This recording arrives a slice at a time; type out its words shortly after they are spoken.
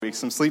weeks,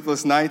 some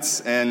sleepless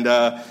nights, and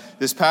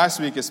this past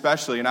week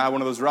especially, I had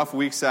one of those rough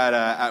weeks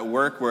at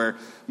work where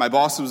my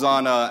boss was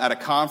on at a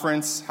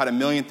conference, had a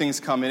million things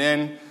coming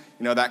in.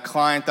 That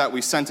client that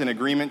we sent an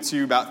agreement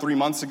to about 3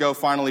 months ago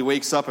finally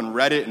wakes up and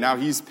read it, and now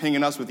he's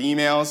pinging us with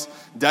emails,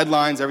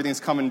 deadlines, everything's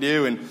coming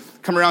due, and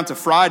coming around to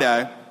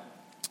Friday,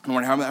 I'm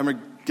wondering how I'm going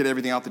to get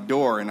everything out the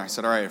door, and I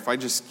said, all right, if I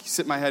just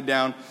sit my head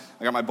down,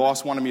 I got my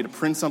boss wanted me to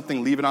print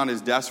something, leave it on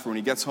his desk for when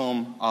he gets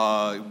home,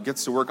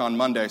 gets to work on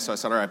Monday, so I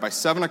said, all right, by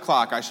 7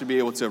 o'clock, I should be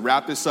able to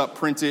wrap this up,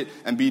 print it,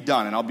 and be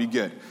done, and I'll be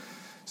good.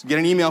 So get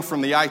an email from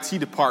the IT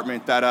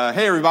department that,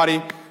 hey, everybody,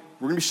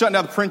 we're going to be shutting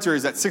down the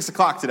printers at 6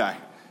 o'clock today.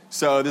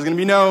 So there's going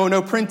to be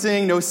no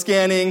printing, no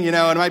scanning, it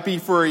might be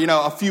for,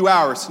 a few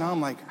hours. So now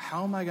I'm like,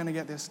 how am I going to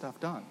get this stuff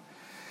done?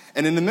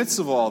 And in the midst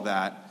of all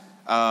that,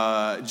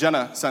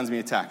 Jenna sends me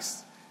a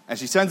text. And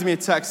she sends me a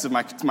text of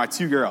my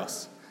two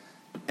girls.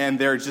 And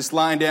they're just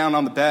lying down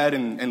on the bed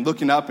and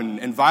looking up.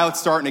 And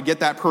Violet's starting to get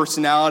that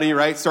personality,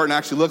 right? Starting to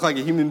actually look like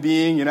a human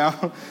being,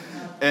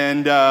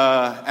 And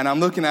I'm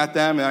looking at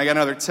them, and I got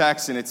another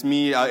text, and it's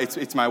me,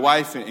 it's my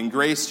wife and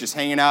Grace just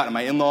hanging out, and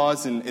my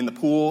in-laws in the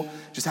pool,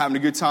 just having a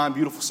good time,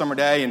 beautiful summer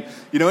day. And,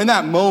 in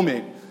that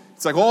moment,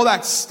 it's like all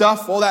that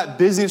stuff, all that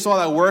business, all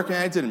that work,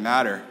 and it didn't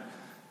matter.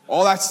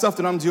 All that stuff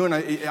that I'm doing,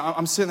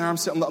 I'm sitting there,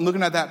 I'm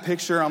looking at that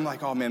picture, I'm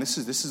like, oh man, this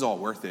is all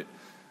worth it.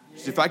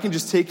 If I can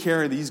just take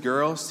care of these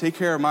girls, take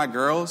care of my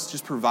girls,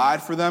 just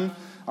provide for them,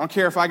 I don't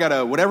care if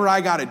whatever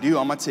I got to do,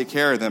 I'm going to take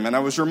care of them. And I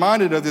was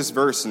reminded of this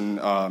verse in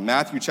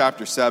Matthew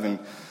chapter 7,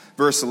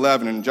 verse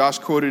 11, and Josh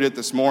quoted it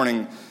this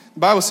morning. The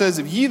Bible says,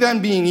 if ye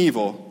then being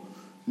evil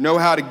know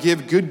how to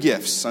give good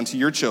gifts unto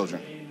your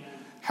children,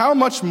 how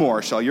much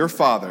more shall your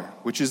Father,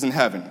 which is in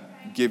heaven,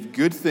 give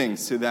good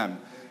things to them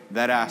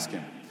that ask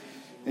him?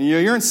 And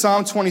you're in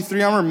Psalm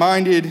 23, I'm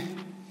reminded,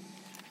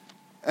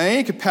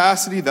 any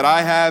capacity that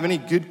I have, any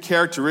good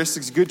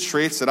characteristics, good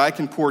traits that I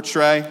can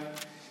portray,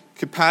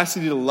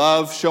 capacity to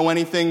love, show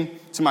anything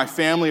to my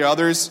family or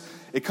others,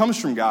 it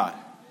comes from God.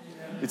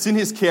 It's in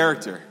his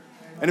character.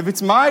 And if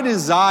it's my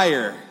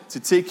desire to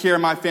take care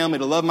of my family,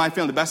 to love my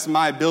family the best of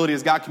my ability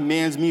as God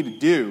commands me to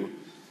do,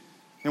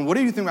 then what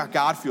do you think about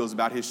God feels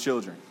about his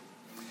children?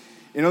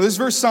 This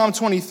verse, Psalm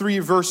 23,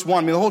 verse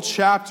 1, the whole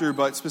chapter,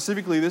 but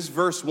specifically this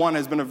verse 1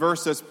 has been a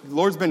verse that the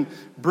Lord's been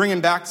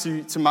bringing back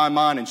to my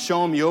mind and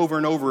showing me over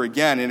and over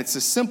again. And it's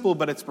a simple,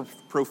 but it's a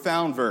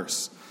profound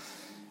verse.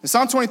 And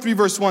Psalm 23,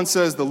 verse 1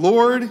 says, the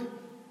Lord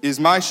is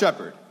my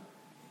shepherd,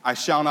 I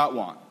shall not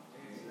want.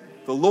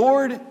 The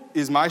Lord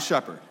is my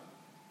shepherd,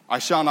 I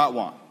shall not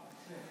want.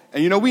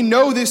 And we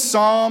know this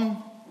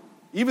psalm.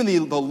 Even the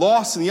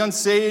lost and the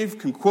unsaved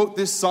can quote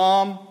this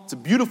psalm. It's a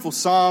beautiful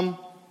psalm.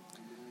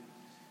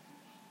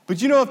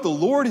 But if the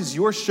Lord is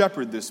your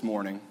shepherd this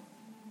morning,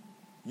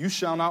 you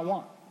shall not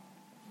want.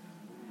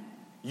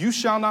 You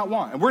shall not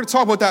want. And we're going to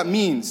talk about what that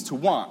means, to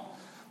want.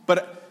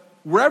 But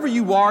wherever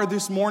you are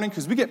this morning,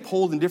 because we get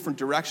pulled in different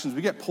directions,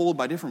 we get pulled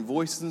by different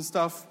voices and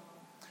stuff.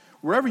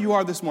 Wherever you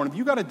are this morning, if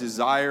you got a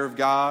desire of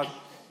God,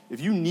 if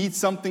you need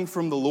something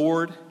from the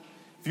Lord,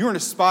 if you're in a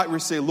spot where you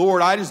say,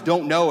 Lord, I just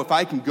don't know if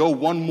I can go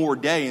one more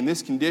day in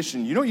this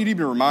condition, you know what you need to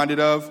be reminded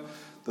of?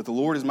 That the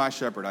Lord is my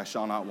shepherd, I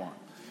shall not want.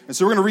 And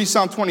so we're going to read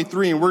Psalm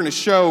 23, and we're going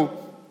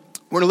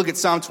to look at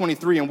Psalm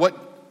 23 and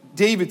what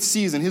David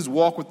sees in his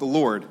walk with the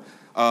Lord.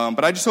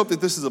 But I just hope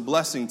that this is a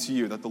blessing to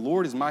you, that the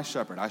Lord is my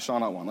shepherd, I shall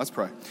not want. Let's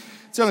pray.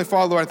 Heavenly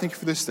Father, Lord, I thank you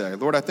for this day.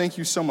 Lord, I thank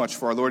you so much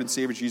for our Lord and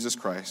Savior, Jesus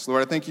Christ.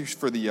 Lord, I thank you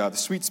for the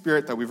sweet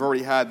spirit that we've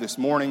already had this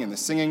morning and the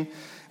singing.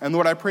 And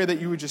Lord, I pray that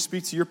you would just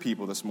speak to your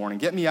people this morning.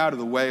 Get me out of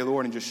the way,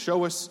 Lord, and just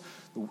show us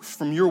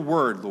from your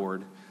word,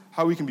 Lord,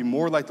 how we can be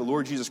more like the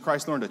Lord Jesus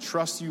Christ, learn to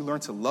trust you, learn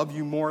to love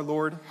you more,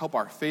 Lord. Help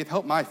our faith,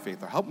 help my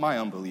or help my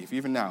unbelief,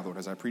 even now, Lord,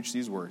 as I preach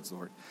these words,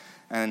 Lord.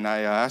 And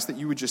I ask that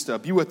you would just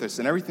be with us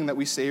in everything that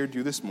we say or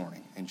do this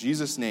morning. In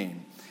Jesus'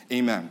 name,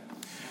 amen.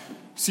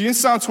 See, in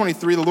Psalm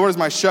 23, the Lord is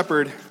my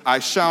shepherd, I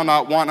shall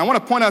not want. And I want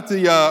to point out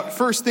the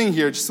first thing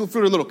here, just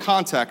for a little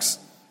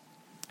context,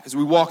 as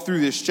we walk through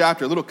this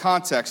chapter, a little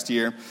context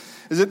here,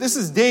 is that this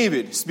is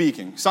David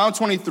speaking. Psalm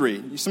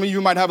 23. Some of you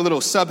might have a little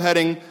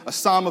subheading, a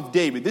Psalm of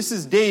David. This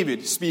is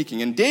David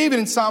speaking. And David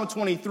in Psalm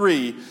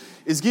 23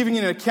 is giving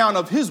an account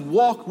of his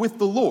walk with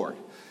the Lord.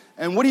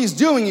 And what he's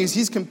doing is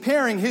he's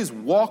comparing his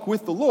walk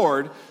with the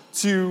Lord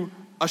to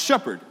a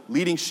shepherd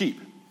leading sheep.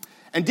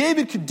 And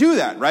David could do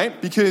that,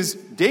 right? Because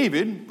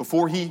David,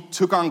 before he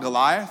took on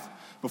Goliath,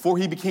 before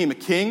he became a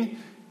king,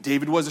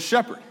 David was a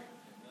shepherd.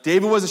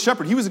 David was a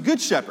shepherd. He was a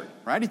good shepherd,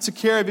 right? He took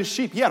care of his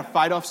sheep. He had to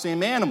fight off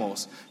some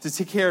animals to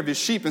take care of his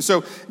sheep. And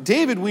so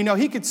David, we know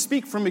he could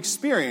speak from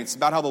experience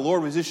about how the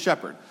Lord was his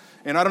shepherd.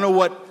 And I don't know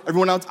what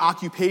everyone else's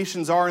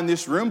occupations are in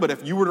this room, but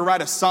if you were to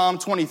write a Psalm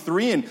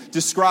 23 and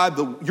describe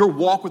your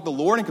walk with the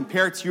Lord and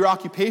compare it to your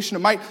occupation, it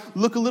might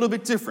look a little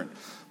bit different.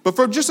 But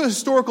from just a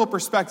historical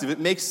perspective, it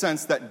makes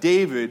sense that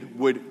David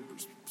would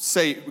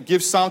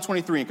give Psalm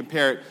 23 and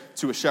compare it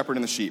to a shepherd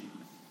and the sheep.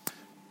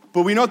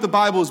 But we know that the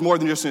Bible is more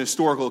than just an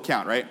historical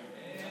account, right?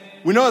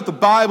 We know that the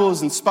Bible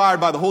is inspired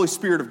by the Holy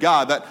Spirit of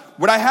God, that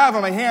what I have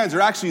in my hands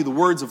are actually the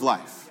words of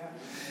life.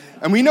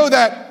 And we know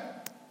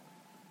that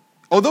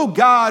although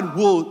God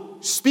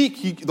will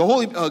speak, the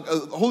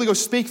Holy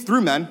Ghost spake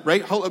through men,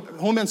 right?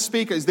 Holy men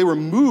spake as they were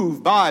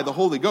moved by the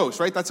Holy Ghost,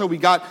 right? That's how we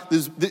got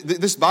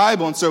this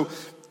Bible. And so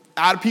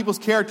out of people's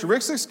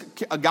characteristics,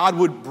 God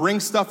would bring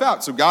stuff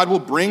out. So God will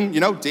bring,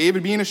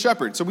 David being a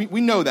shepherd. So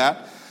we know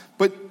that.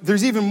 But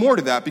there's even more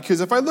to that,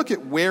 because if I look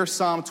at where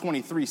Psalm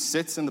 23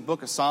 sits in the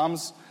book of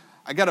Psalms,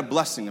 I got a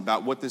blessing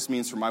about what this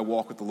means for my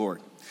walk with the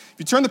Lord. If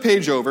you turn the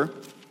page over,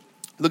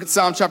 look at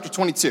Psalm chapter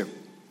 22.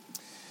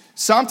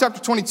 Psalm chapter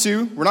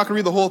 22, we're not going to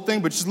read the whole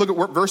thing, but just look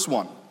at verse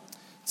 1. It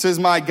says,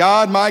 my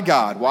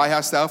God, why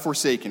hast thou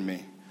forsaken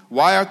me?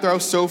 Why art thou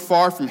so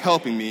far from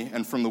helping me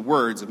and from the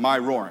words of my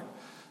roaring?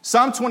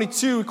 Psalm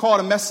 22, we call it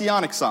a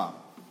messianic psalm,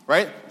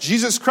 right?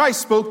 Jesus Christ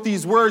spoke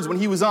these words when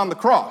he was on the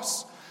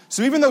cross.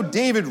 So even though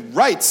David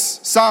writes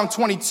Psalm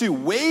 22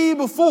 way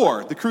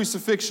before the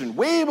crucifixion,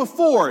 way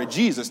before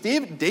Jesus,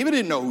 David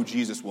didn't know who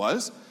Jesus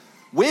was.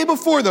 Way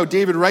before, though,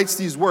 David writes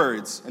these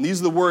words, and these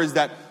are the words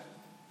that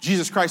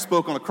Jesus Christ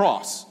spoke on the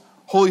cross.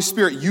 Holy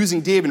Spirit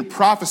using David and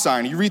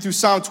prophesying. You read through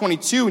Psalm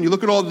 22 and you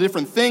look at all the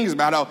different things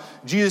about how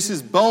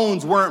Jesus'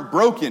 bones weren't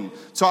broken.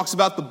 It talks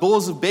about the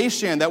bulls of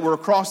Bashan that were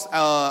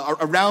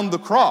around the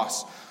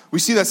cross. We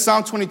see that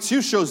Psalm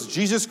 22 shows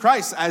Jesus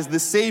Christ as the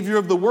Savior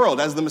of the world,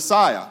 as the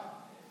Messiah.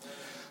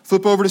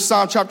 Flip over to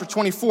Psalm chapter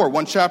 24,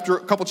 a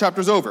couple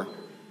chapters over.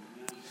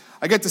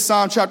 I get to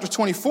Psalm chapter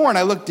 24 and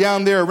I look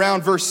down there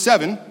around verse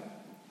 7.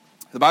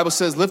 The Bible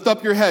says, lift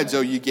up your heads,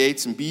 O ye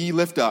gates, and be ye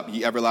lift up,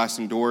 ye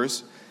everlasting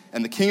doors,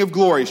 and the King of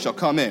glory shall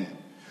come in.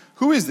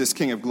 Who is this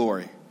King of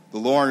glory? The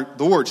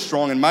Lord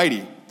strong and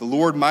mighty, the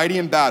Lord mighty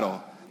in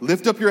battle.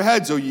 Lift up your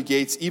heads, O ye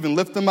gates, even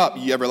lift them up,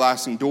 ye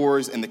everlasting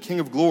doors, and the King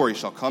of glory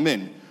shall come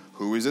in.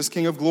 Who is this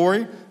King of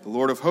glory? The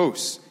Lord of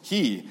hosts.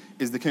 He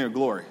is the King of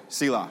glory.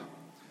 Selah.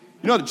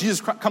 You know that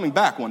Jesus is coming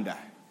back one day.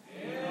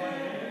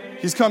 Amen.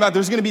 He's coming back.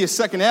 There's going to be a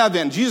second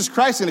advent. Jesus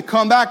Christ is going to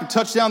come back and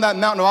touch down that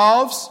Mountain of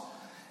Olives.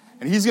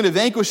 And he's going to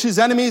vanquish his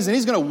enemies. And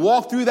he's going to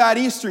walk through that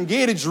eastern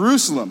gate of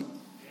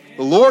Jerusalem.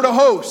 The Lord of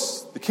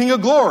hosts, the King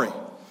of glory.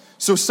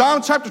 So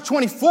Psalm chapter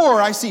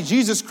 24, I see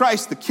Jesus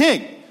Christ the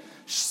King.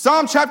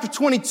 Psalm chapter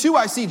 22,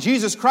 I see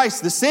Jesus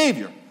Christ the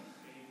Savior.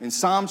 In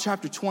Psalm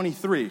chapter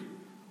 23,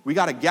 we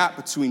got a gap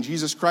between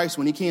Jesus Christ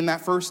when he came that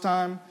first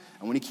time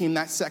and when he came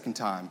that second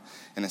time.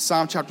 And in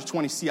Psalm chapter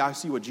 20, I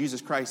see what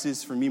Jesus Christ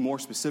is for me more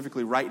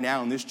specifically right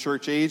now in this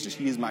church age, is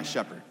he is my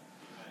shepherd.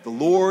 The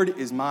Lord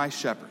is my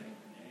shepherd.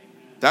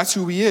 That's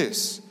who he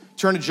is.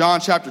 Turn to John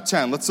chapter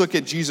 10. Let's look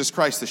at Jesus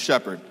Christ the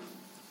shepherd.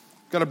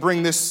 Got to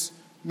bring this,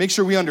 make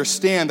sure we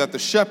understand that the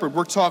shepherd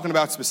we're talking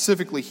about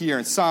specifically here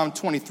in Psalm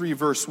 23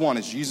 verse 1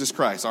 is Jesus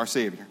Christ, our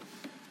Savior.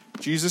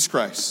 Jesus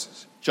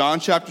Christ. John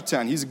chapter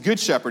 10. He's a good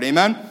shepherd.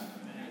 Amen?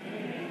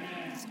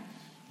 Amen.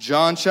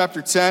 John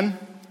chapter 10.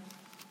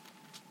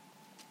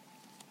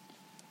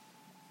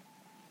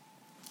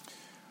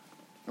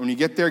 When you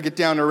get there, get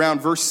down to around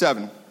verse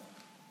 7.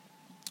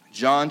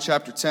 John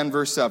chapter 10,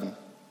 verse 7.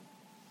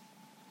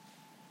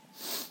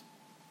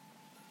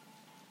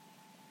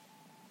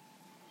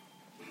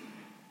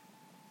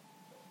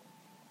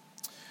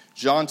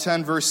 John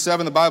 10, verse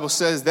 7, the Bible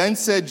says, Then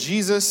said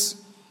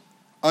Jesus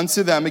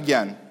unto them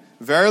again,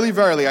 Verily,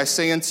 verily, I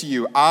say unto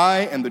you,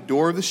 I am the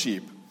door of the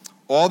sheep.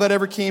 All that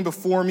ever came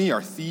before me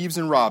are thieves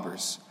and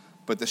robbers,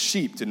 but the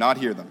sheep did not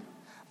hear them.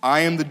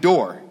 I am the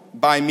door.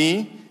 By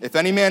me, if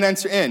any man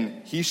enter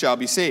in, he shall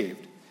be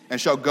saved,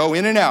 and shall go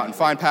in and out and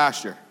find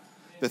pasture.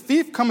 The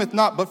thief cometh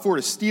not but for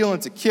to steal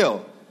and to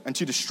kill and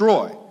to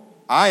destroy.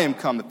 I am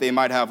come that they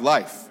might have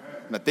life,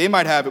 and that they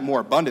might have it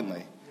more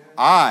abundantly.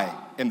 I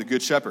am the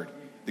good shepherd.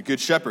 The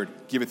good shepherd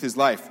giveth his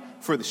life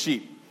for the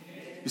sheep.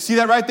 You see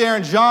that right there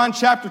in John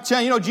chapter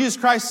 10. You know what Jesus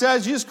Christ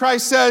says? Jesus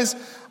Christ says,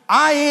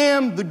 I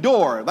am the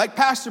door. Like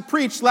Pastor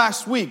preached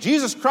last week,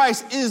 Jesus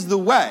Christ is the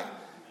way.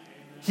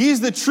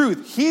 He's the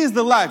truth. He's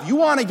the life. You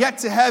want to get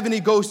to heaven, you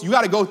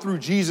got to go through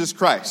Jesus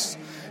Christ.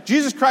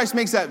 Jesus Christ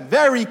makes that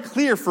very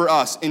clear for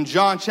us in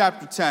John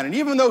chapter 10. And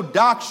even though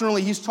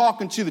doctrinally he's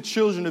talking to the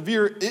children of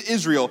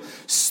Israel,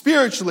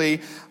 spiritually,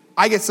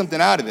 I get something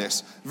out of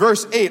this.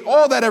 Verse 8,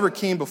 all that ever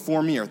came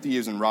before me are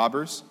thieves and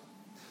robbers.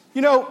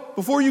 You know,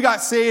 before you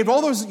got saved,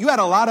 you had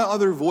a lot of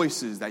other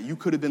voices that you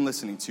could have been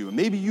listening to. And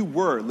maybe you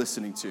were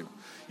listening to.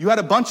 You had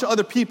a bunch of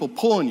other people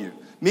pulling you.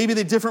 Maybe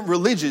the different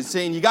religions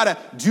saying you got to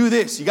do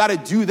this, you got to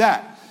do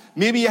that.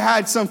 Maybe you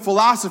had some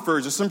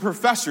philosophers or some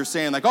professors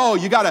saying like, oh,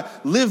 you got to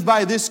live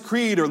by this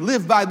creed or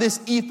live by this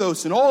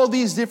ethos and all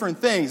these different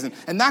things.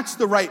 And that's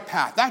the right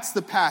path. That's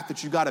the path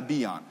that you got to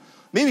be on.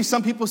 Maybe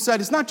some people said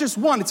it's not just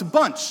one, it's a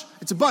bunch.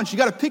 It's a bunch. You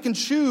got to pick and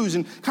choose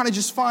and kind of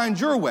just find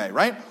your way,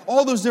 right?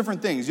 All those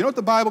different things. You know what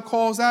the Bible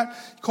calls that?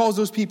 It calls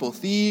those people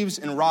thieves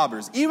and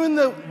robbers. Even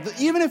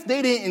if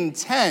they didn't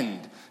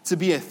intend to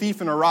be a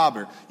thief and a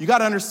robber, you got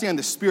to understand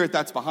the spirit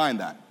that's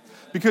behind that.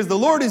 Because the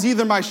Lord is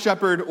either my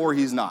shepherd or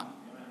he's not.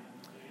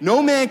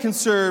 No man can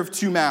serve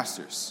two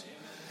masters.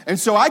 And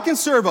so I can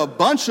serve a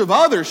bunch of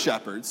other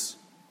shepherds,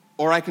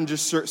 or I can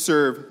just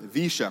serve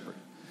the shepherd.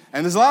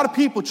 And there's a lot of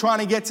people trying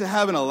to get to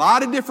heaven a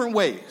lot of different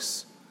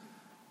ways.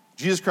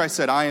 Jesus Christ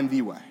said, I am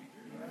the way.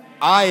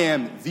 I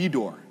am the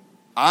door.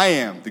 I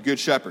am the good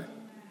shepherd.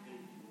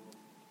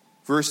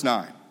 Verse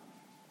 9.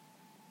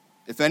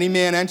 If any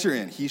man enter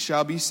in, he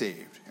shall be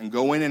saved, and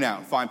go in and out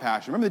and find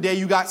pasture. Remember the day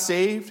you got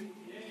saved?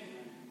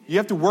 You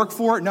have to work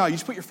for it? No, you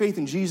just put your faith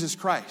in Jesus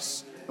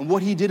Christ and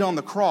what he did on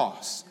the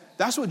cross.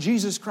 That's what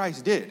Jesus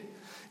Christ did.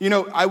 You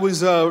know, I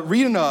was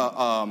reading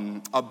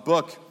a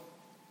book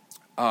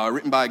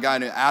written by a guy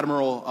named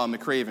Admiral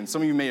McRaven.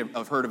 Some of you may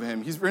have heard of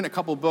him. He's written a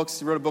couple of books.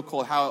 He wrote a book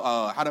called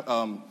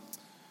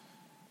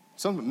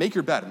Make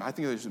Your Bed. I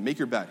think it was Make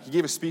Your Bed. He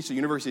gave a speech at the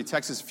University of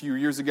Texas a few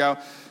years ago.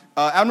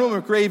 Admiral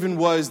McRaven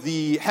was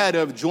the head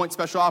of Joint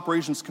Special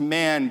Operations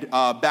Command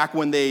back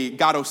when they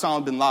got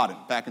Osama bin Laden,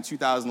 back in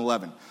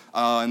 2011.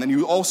 And then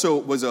he also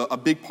was a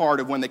big part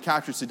of when they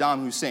captured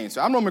Saddam Hussein.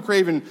 So Admiral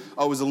McRaven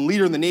was a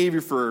leader in the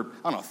Navy for,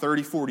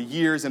 30, 40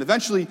 years. And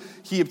eventually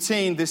he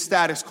obtained this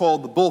status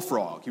called the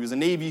Bullfrog. He was a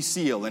Navy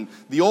SEAL. And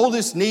the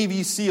oldest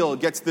Navy SEAL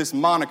gets this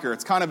moniker.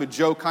 It's kind of a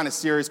joke, kind of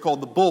serious,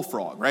 called the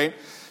Bullfrog, right?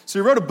 So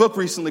he wrote a book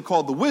recently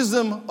called The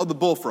Wisdom of the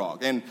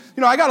Bullfrog. And,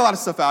 I got a lot of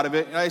stuff out of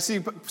it. And I see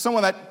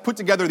someone that put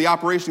together the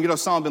operation to get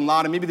Osama bin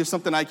Laden. Maybe there's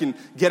something I can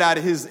get out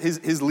of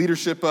his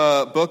leadership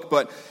book.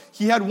 But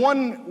he had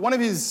one of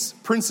his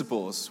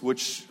principles,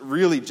 which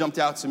really jumped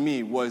out to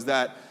me, was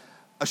that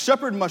a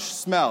shepherd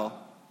must smell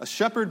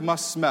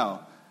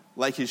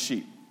like his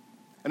sheep.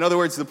 In other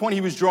words, the point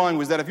he was drawing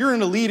was that if you're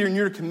in a leader and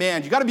you're in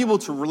command, you got to be able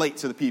to relate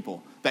to the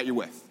people that you're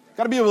with.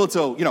 Got to be able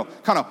to,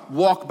 kind of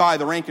walk by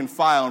the rank and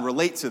file and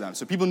relate to them.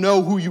 So people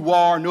know who you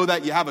are, know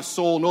that you have a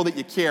soul, know that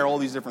you care, all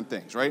these different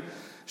things, right?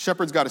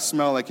 Shepherd's got to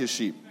smell like his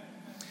sheep.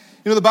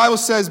 The Bible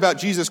says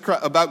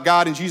about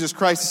God and Jesus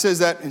Christ, it says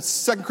that in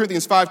 2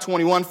 Corinthians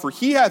 5:21, for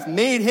he hath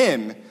made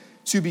him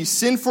to be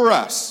sin for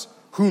us,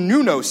 who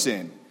knew no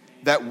sin,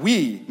 that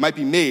we might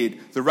be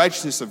made the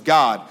righteousness of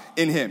God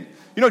in him.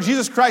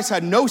 Jesus Christ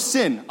had no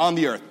sin on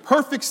the earth.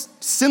 Perfect,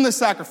 sinless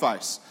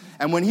sacrifice.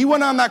 And when he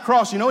went on that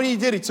cross, you know what he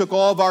did? He took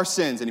all of our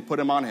sins and he put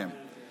them on him.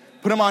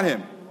 Put them on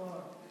him.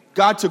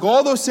 God took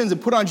all those sins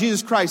and put on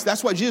Jesus Christ.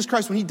 That's why Jesus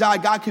Christ, when he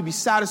died, God could be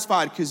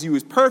satisfied because he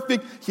was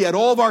perfect. He had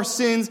all of our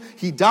sins.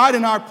 He died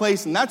in our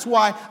place. And that's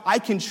why I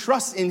can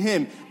trust in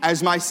him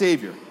as my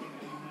Savior.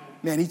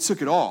 Man, he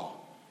took it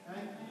all.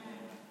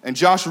 And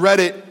Josh read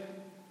it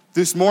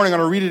this morning. I'm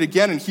going to read it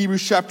again in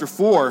Hebrews chapter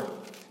 4.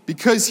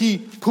 Because he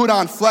put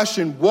on flesh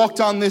and walked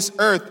on this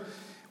earth,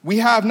 we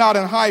have not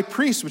a high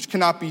priest which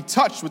cannot be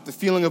touched with the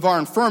feeling of our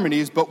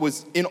infirmities, but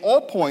was in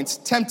all points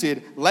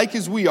tempted like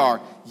as we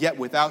are, yet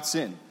without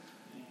sin.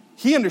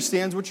 He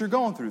understands what you're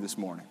going through this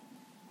morning.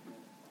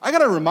 I got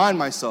to remind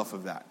myself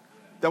of that.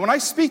 That when I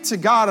speak to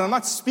God, and I'm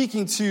not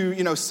speaking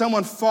to,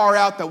 someone far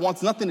out that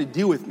wants nothing to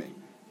do with me.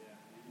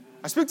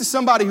 I speak to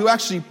somebody who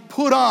actually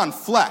put on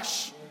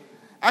flesh,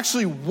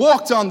 actually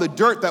walked on the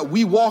dirt that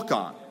we walk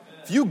on.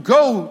 If you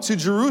go to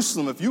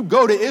Jerusalem, if you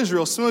go to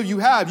Israel, some of you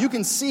have, you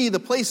can see the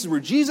places where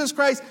Jesus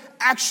Christ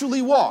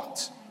actually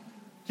walked.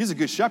 He's a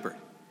good shepherd.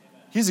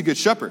 He's a good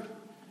shepherd.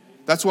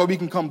 That's why we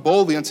can come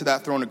boldly unto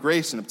that throne of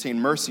grace and obtain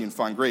mercy and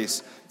find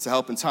grace to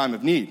help in time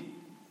of need.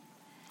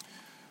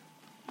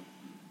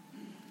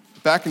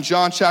 Back in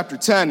John chapter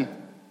 10,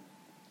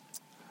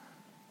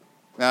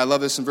 and I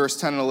love this in verse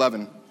 10 and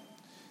 11.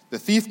 The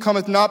thief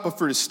cometh not but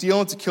for to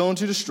steal and to kill and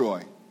to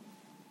destroy.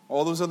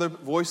 All those other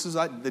voices,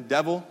 the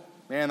devil,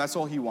 man, that's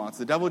all he wants.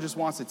 The devil just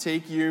wants to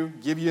take you,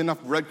 give you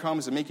enough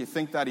breadcrumbs to make you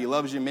think that he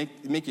loves you,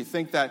 make you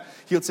think that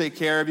he'll take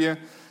care of you.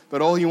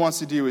 But all he wants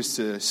to do is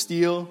to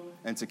steal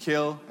and to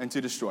kill and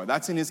to destroy.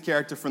 That's in his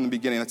character from the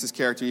beginning. That's his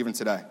character even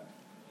today.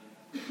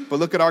 But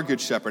look at our good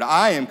shepherd.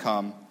 I am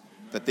come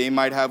that they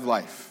might have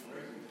life,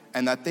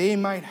 and that they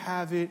might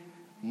have it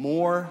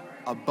more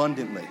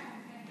abundantly.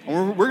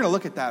 And we're going to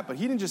look at that, but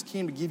he didn't just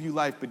came to give you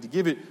life, but to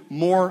give it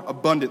more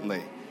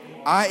abundantly.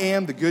 I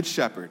am the good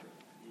shepherd.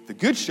 The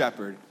good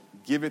shepherd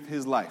giveth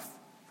his life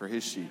for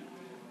his sheep.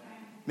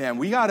 Man,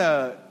 we got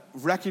to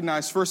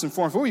recognize first and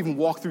foremost, before we even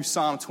walk through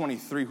Psalm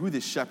 23, who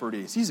this shepherd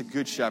is. He's a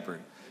good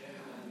shepherd.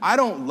 I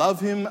don't love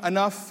him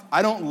enough.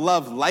 I don't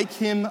love like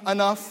him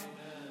enough.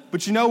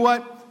 But you know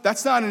what?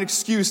 That's not an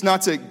excuse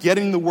not to get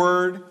in the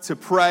Word, to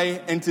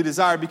pray, and to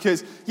desire.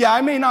 Because, yeah,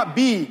 I may not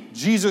be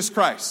Jesus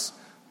Christ,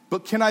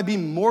 but can I be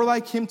more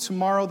like him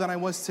tomorrow than I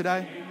was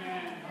today?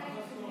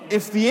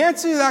 If the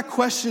answer to that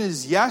question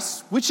is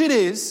yes, which it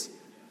is,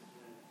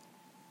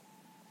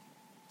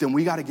 then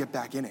we got to get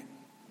back in it.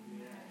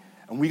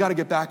 And we got to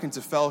get back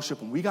into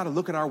fellowship, and we got to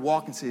look at our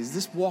walk and say, is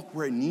this walk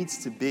where it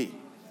needs to be?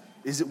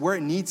 Is it where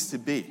it needs to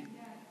be?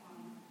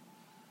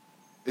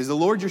 Is the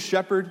Lord your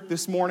shepherd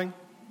this morning?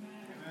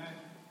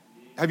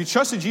 Have you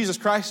trusted Jesus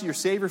Christ as your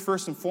Savior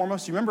first and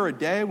foremost? You remember a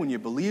day when you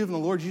believed in the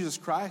Lord Jesus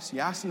Christ? You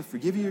asked him to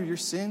forgive you of your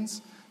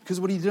sins because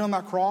of what he did on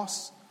that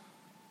cross?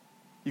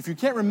 If you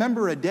can't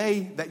remember a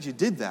day that you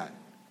did that,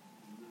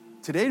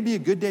 today would be a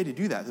good day to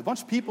do that. There's a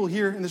bunch of people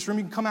here in this room,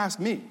 you can come ask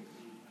me.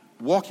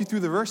 Walk you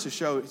through the verses,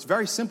 show it's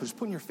very simple. Just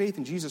putting your faith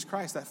in Jesus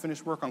Christ, that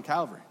finished work on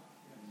Calvary.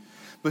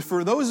 But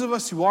for those of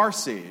us who are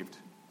saved,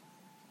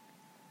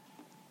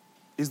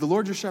 is the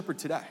Lord your shepherd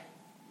today?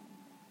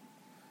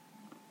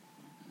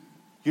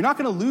 you're not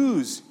going to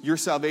lose your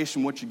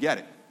salvation once you get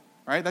it.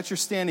 Right? That's your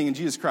standing in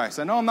Jesus Christ.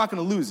 I know I'm not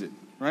going to lose it.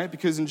 Right?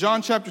 Because in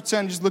John chapter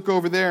 10, just look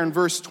over there in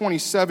verse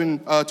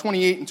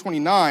 28 and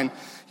 29,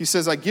 he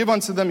says, I give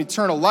unto them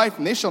eternal life,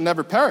 and they shall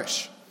never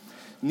perish.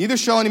 Neither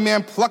shall any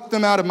man pluck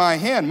them out of my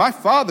hand. My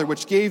Father,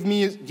 which gave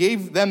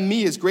them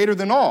me, is greater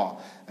than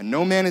all, and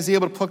no man is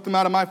able to pluck them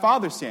out of my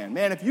Father's hand.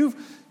 Man, if you've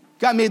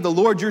got made the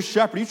Lord your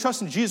shepherd, you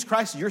trust in Jesus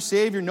Christ as your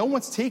Savior, no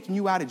one's taking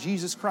you out of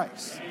Jesus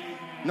Christ.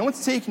 No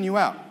one's taking you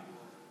out.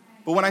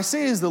 But when I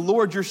say is the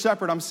Lord your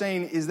shepherd, I'm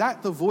saying, is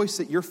that the voice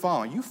that you're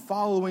following? Are you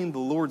following the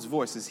Lord's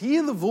voice? Is he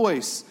the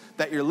voice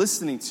that you're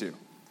listening to?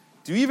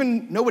 Do you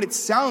even know what it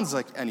sounds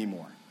like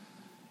anymore?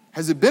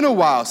 Has it been a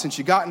while since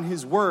you got in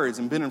his words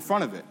and been in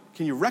front of it?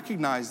 Can you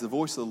recognize the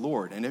voice of the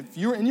Lord? And if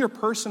you're in your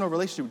personal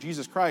relationship with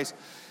Jesus Christ,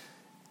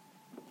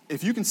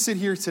 if you can sit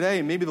here today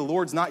and maybe the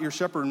Lord's not your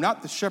shepherd,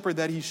 not the shepherd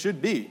that he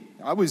should be.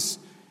 I was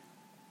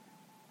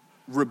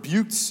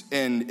rebuked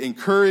and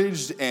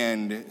encouraged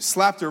and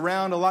slapped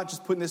around a lot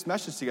just putting this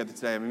message together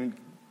today. I mean,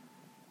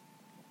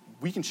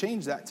 we can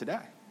change that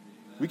today.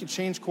 We can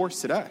change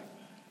course today.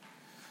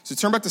 So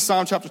turn back to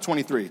Psalm chapter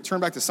 23. Turn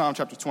back to Psalm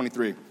chapter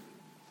 23.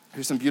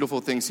 Here's some beautiful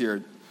things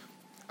here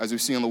as we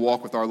see on the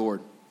walk with our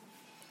Lord.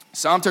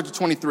 Psalm chapter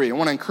 23. I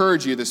want to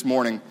encourage you this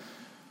morning.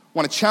 I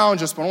want to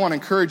challenge us, but I want to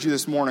encourage you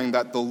this morning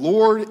that the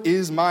Lord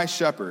is my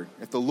shepherd.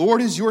 If the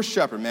Lord is your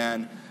shepherd,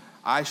 man,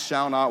 I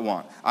shall not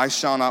want. I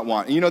shall not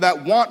want. And you know,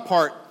 that want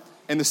part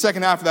in the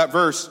second half of that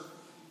verse,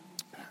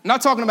 I'm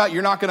not talking about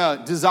you're not going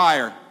to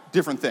desire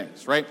different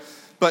things, right?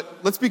 But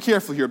let's be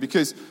careful here,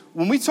 because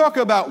when we talk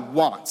about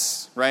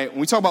wants, right? When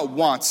we talk about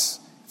wants,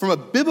 from a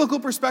biblical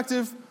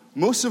perspective,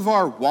 most of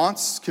our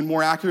wants can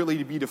more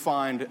accurately be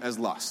defined as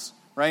lusts,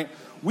 right?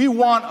 We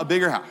want a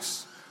bigger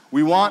house.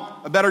 We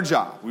want a better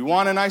job. We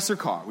want a nicer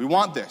car. We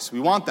want this. We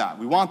want that.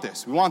 We want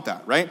this. We want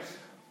that, right?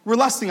 We're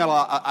lusting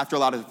after a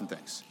lot of different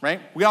things, right?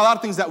 We got a lot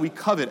of things that we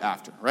covet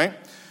after, right?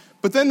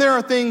 But then there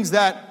are things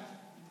that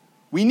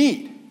we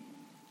need.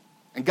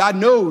 And God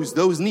knows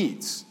those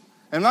needs.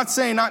 And I'm not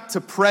saying not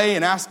to pray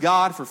and ask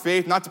God for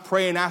faith, not to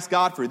pray and ask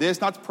God for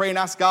this, not to pray and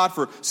ask God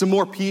for some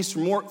more peace,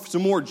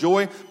 some more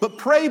joy, but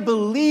pray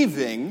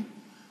believing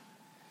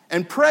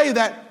and pray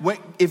that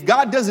if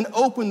God doesn't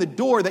open the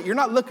door, that you're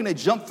not looking to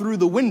jump through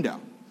the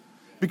window.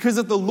 Because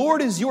if the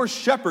Lord is your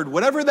shepherd,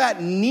 whatever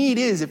that need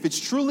is, if it's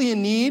truly a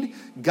need,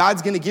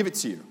 God's going to give it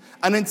to you.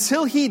 And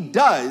until he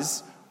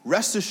does,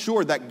 rest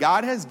assured that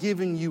God has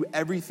given you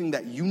everything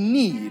that you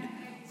need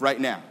right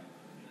now.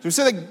 So we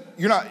say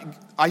that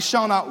I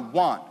shall not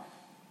want.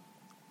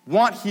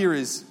 Want here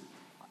is,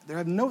 there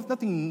have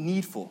nothing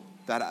needful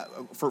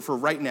for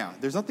right now.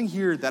 There's nothing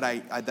here that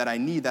I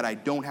need, that I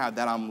don't have,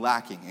 that I'm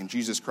lacking in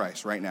Jesus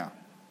Christ right now.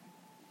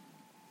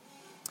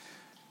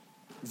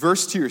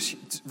 Verse 2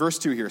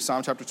 here,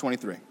 Psalm chapter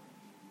 23.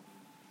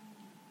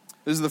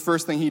 This is the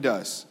first thing he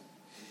does.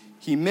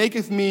 He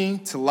maketh me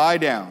to lie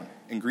down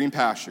in green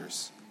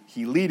pastures.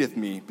 He leadeth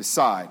me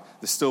beside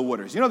the still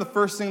waters. You know the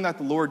first thing that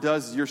the Lord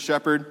does as your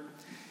shepherd?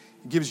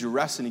 He gives you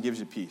rest and he gives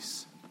you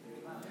peace.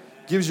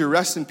 Gives you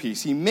rest and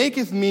peace. He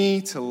maketh me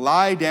to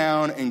lie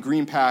down in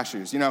green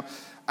pastures. You know,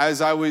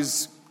 as I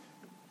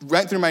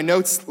went through my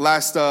notes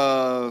last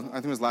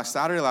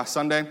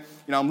Sunday,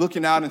 you know, I'm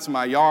looking out into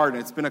my yard,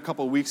 and it's been a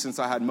couple of weeks since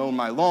I had mown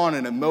my lawn,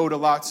 and it mowed a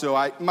lot.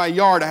 So my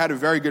yard, I had a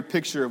very good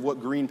picture of what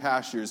green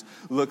pastures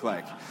look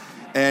like.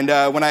 And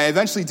when I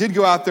eventually did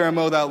go out there and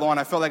mow that lawn,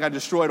 I felt like I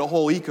destroyed a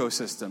whole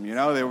ecosystem. You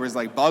know, there was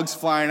like bugs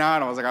flying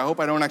out. I was like, I hope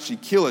I don't actually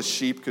kill a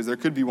sheep, because there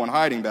could be one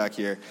hiding back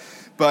here.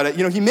 But,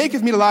 you know, he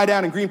maketh me to lie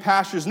down in green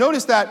pastures.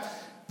 Notice that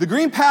the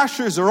green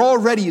pastures are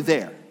already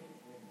there.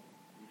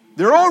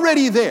 They're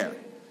already there.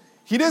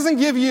 He doesn't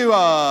give you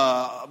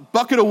a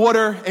bucket of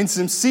water and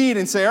some seed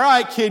and say, all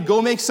right, kid,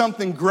 go make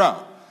something grow.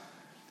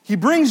 He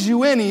brings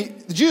you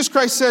in. Jesus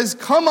Christ says,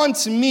 come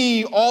unto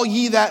me, all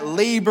ye that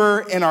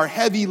labor and are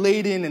heavy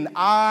laden, and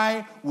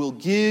I will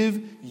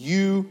give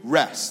you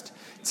rest.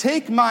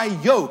 Take my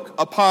yoke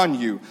upon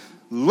you.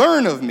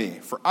 Learn of me,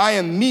 for I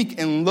am meek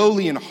and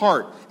lowly in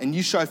heart, and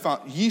ye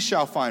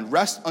shall find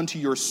rest unto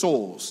your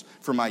souls.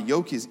 For my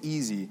yoke is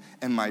easy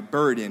and my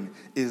burden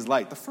is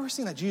light. The first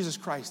thing that Jesus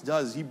Christ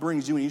does is he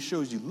brings you and he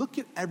shows you, look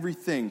at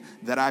everything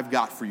that I've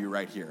got for you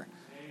right here.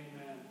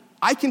 Amen.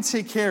 I can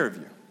take care of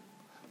you.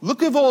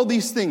 Look at all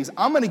these things.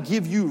 I'm going to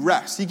give you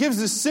rest. He gives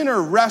the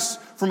sinner rest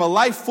from a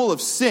life full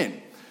of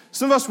sin.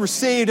 Some of us were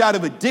saved out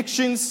of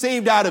addiction,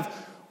 saved out of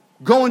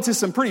going to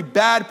some pretty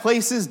bad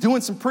places,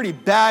 doing some pretty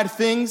bad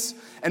things.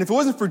 And if it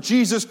wasn't for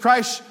Jesus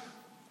Christ,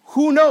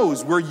 who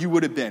knows where you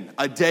would have been?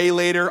 A day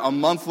later, a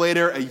month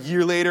later, a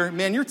year later.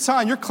 Man, your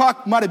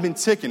clock might have been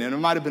ticking and it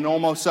might have been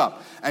almost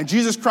up. And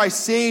Jesus Christ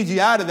saved you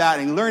out of that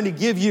and learned to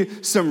give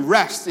you some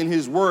rest in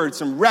his word,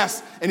 some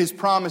rest in his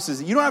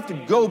promises. You don't have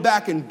to go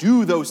back and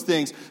do those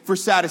things for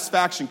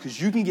satisfaction, because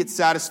you can get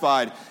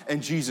satisfied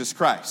in Jesus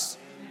Christ.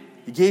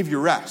 He gave you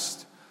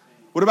rest.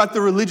 What about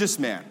the religious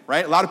man,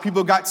 right? A lot of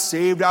people got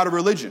saved out of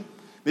religion.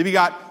 Maybe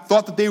God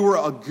thought that they were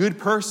a good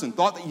person,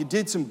 thought that you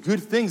did some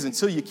good things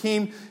until you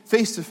came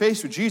face to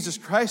face with Jesus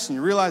Christ and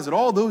you realized that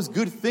all those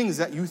good things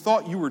that you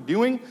thought you were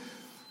doing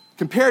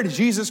compared to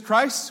Jesus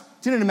Christ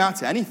didn't amount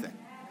to anything.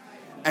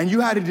 And you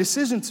had a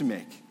decision to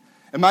make.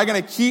 Am I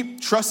going to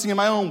keep trusting in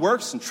my own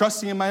works and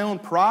trusting in my own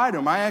pride, or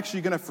am I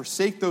actually going to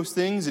forsake those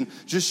things and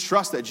just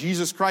trust that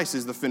Jesus Christ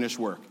is the finished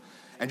work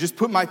and just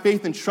put my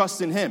faith and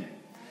trust in him?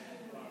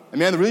 And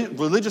man, the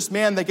religious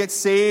man that gets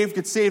saved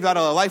out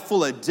of a life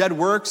full of dead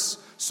works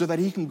so that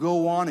he can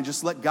go on and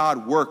just let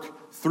God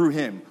work through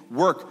him,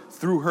 work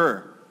through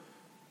her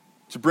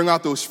to bring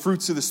out those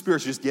fruits of the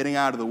Spirit, just getting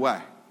out of the way.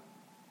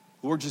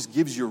 The Lord just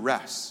gives you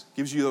rest,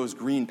 gives you those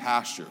green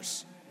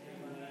pastures.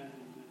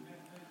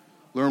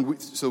 Learn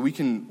so we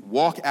can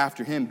walk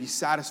after him, be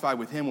satisfied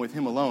with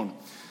him alone.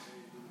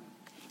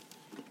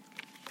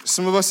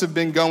 Some of us have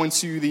been going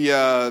to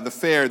the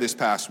fair this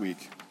past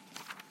week.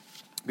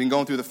 Been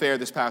going through the fair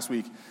this past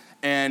week.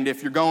 And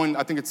if you're going,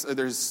 I think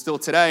there's still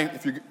today,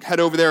 if you head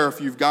over there, or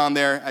if you've gone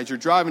there, as you're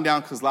driving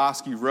down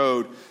Kozlowski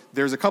Road,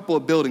 there's a couple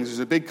of buildings. There's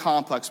a big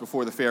complex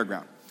before the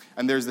fairground.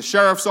 And there's the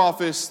sheriff's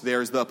office,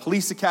 there's the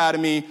police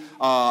academy,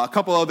 a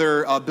couple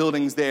other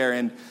buildings there.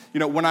 And,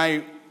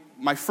 when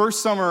my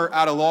first summer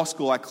out of law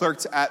school, I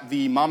clerked at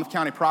the Monmouth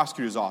County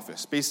Prosecutor's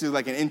Office, basically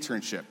like an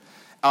internship.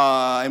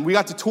 And we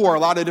got to tour a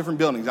lot of different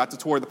buildings. Got to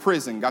tour the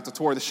prison, got to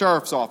tour the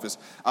sheriff's office,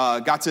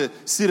 got to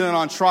sit in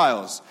on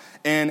trials.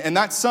 And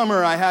that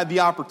summer, I had the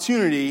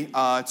opportunity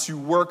to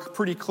work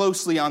pretty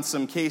closely on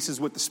some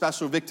cases with the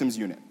Special Victims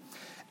Unit.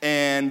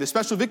 And the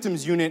Special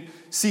Victims Unit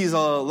sees a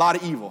lot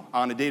of evil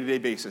on a day-to-day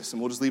basis,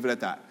 and we'll just leave it at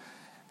that.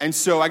 And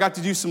so I got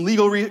to do some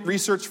legal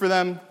research for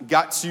them,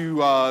 got to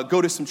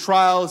go to some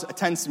trials,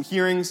 attend some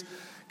hearings,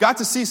 got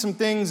to see some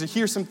things,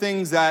 hear some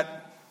things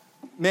that,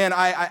 man,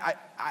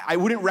 I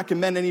wouldn't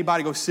recommend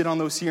anybody go sit on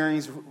those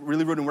hearings,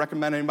 really wouldn't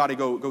recommend anybody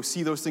go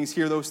see those things,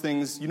 hear those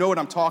things. You know what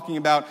I'm talking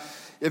about.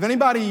 If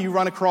anybody you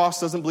run across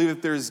doesn't believe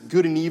that there's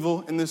good and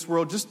evil in this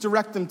world, just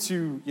direct them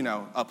to,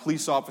 a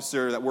police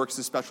officer that works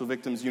in the Special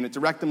Victims Unit.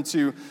 Direct them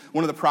to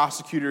one of the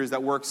prosecutors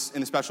that works in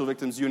the Special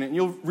Victims Unit, and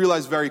you'll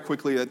realize very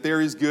quickly that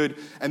there is good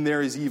and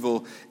there is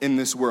evil in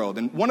this world.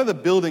 And one of the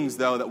buildings,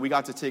 though, that we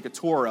got to take a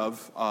tour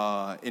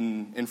of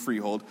in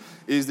Freehold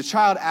is the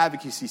Child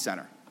Advocacy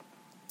Center.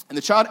 And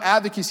the Child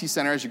Advocacy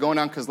Center, as you're going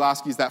down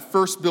Kozlowski, is that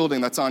first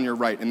building that's on your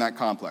right in that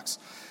complex.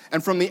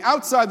 And from the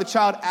outside, the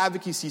Child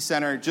Advocacy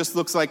Center just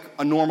looks like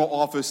a normal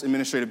office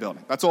administrative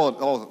building. That's all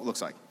it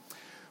looks like.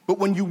 But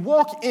when you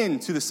walk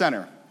into the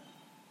center,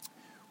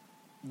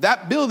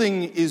 that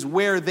building is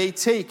where they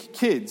take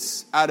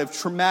kids out of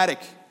traumatic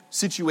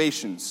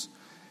situations.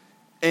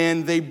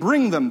 And they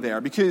bring them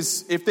there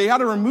because if they had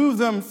to remove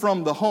them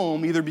from the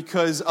home, either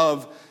because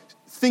of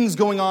things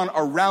going on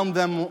around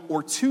them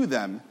or to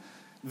them,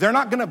 they're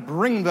not going to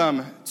bring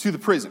them to the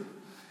prison.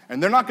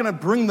 And they're not going to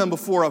bring them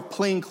before a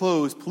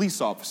plainclothes police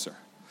officer.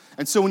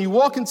 And so when you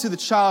walk into the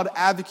Child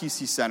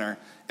Advocacy Center,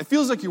 it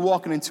feels like you're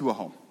walking into a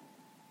home.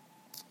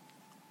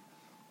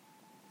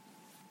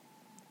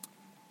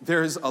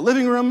 There's a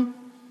living room.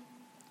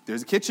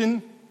 There's a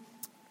kitchen.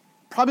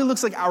 Probably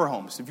looks like our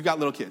homes if you've got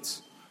little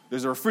kids.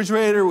 There's a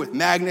refrigerator with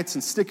magnets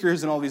and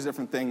stickers and all these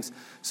different things.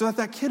 So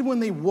that kid, when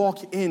they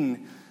walk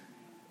in,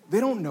 they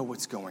don't know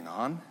what's going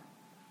on,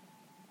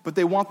 but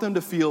they want them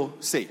to feel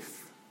safe.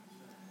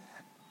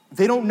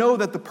 They don't know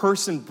that the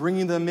person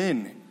bringing them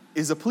in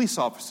is a police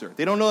officer.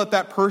 They don't know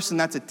that person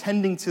that's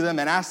attending to them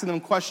and asking them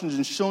questions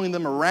and showing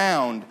them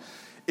around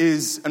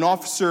is an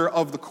officer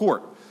of the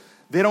court.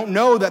 They don't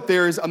know that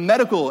there's a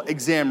medical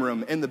exam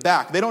room in the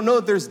back. They don't know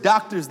that there's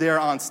doctors there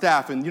on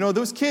staff. And,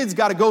 those kids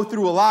got to go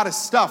through a lot of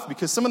stuff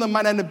because some of them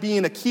might end up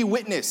being a key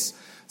witness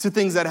to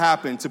things that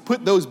happen, to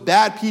put those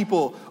bad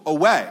people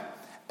away.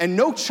 And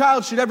no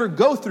child should ever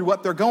go through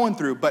what they're going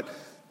through, but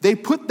they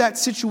put that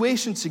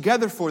situation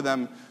together for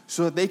them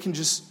so that they can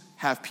just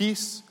have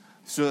peace,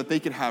 so that they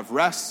can have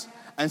rest,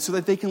 and so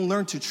that they can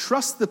learn to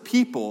trust the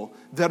people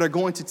that are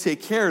going to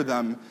take care of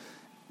them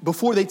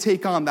before they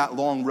take on that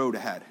long road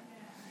ahead.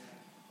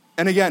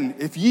 And again,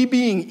 if ye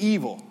being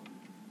evil,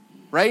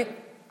 right?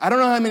 I don't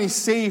know how many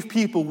saved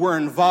people were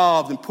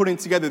involved in putting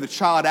together the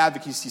Child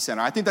Advocacy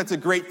Center. I think that's a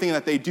great thing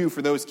that they do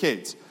for those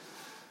kids.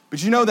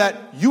 But you know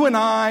that you and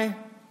I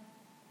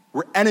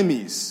were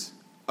enemies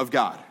of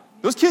God.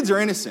 Those kids are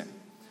innocent,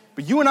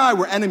 but you and I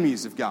were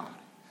enemies of God.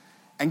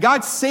 And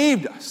God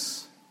saved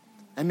us.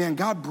 And man,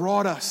 God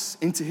brought us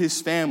into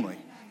his family,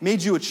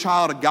 made you a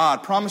child of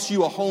God, promised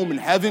you a home in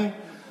heaven,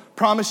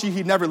 promised you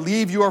he'd never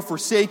leave you or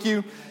forsake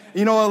you.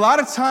 A lot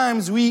of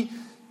times we,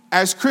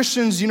 as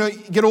Christians,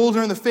 get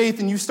older in the faith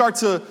and you start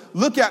to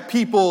look at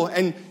people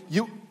and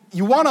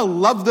you want to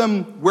love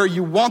them where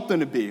you want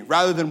them to be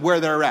rather than where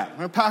they're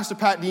at. Pastor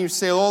Pat Dean used to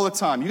say all the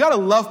time, you got to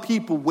love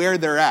people where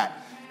they're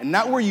at and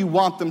not where you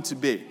want them to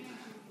be.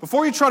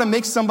 Before you try to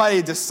make somebody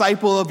a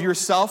disciple of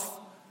yourself,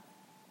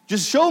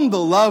 just show them the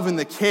love and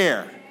the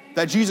care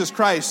that Jesus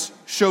Christ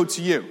showed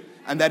to you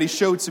and that he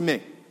showed to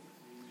me.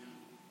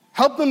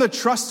 Help them to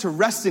trust to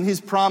rest in his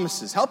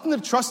promises. Help them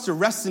to trust to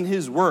rest in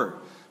his word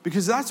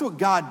because that's what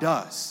God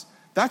does.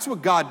 That's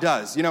what God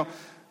does. You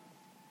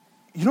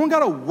don't got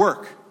to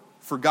work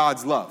for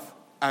God's love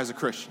as a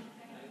Christian.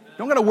 You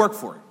don't got to work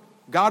for it.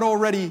 God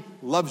already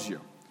loves you.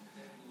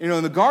 In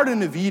the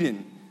Garden of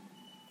Eden,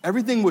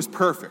 everything was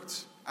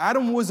perfect.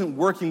 Adam wasn't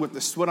working with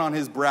the sweat on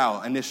his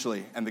brow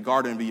initially in the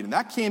Garden of Eden.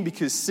 That came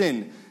because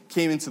sin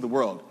came into the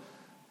world.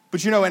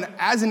 But and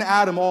as in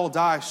Adam all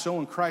die, so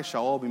in Christ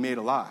shall all be made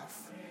alive.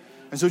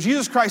 And so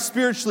Jesus Christ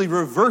spiritually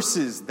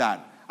reverses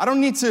that. I don't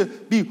need to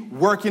be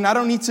working. I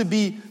don't need to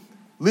be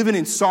living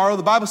in sorrow.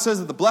 The Bible says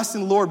that the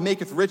blessing of the Lord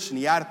maketh rich, and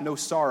he addeth no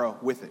sorrow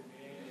with it.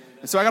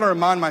 And so I got to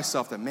remind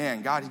myself that,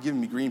 man, God has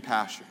given me green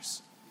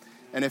pastures.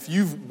 And if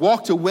you've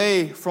walked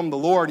away from the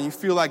Lord and you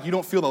feel like you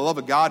don't feel the love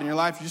of God in your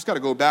life, you just got to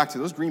go back to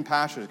those green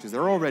pastures because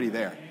they're already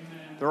there.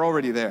 They're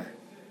already there.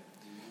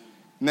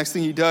 Next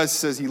thing he does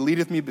says, he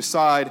leadeth me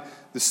beside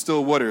the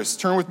still waters.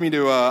 Turn with me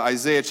to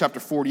Isaiah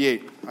chapter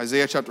 48.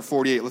 Isaiah chapter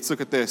 48. Let's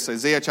look at this.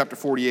 Isaiah chapter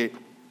 48.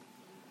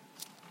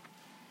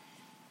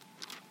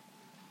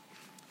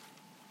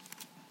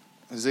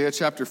 Isaiah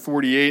chapter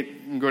 48. You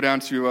can go down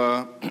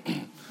to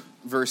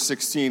verse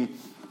 16.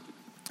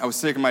 I was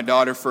taking my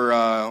daughter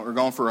we're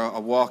going for a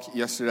walk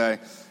yesterday.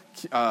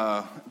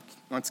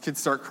 Once kids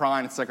start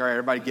crying, it's like, all right,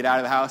 everybody get out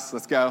of the house.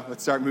 Let's go.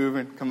 Let's start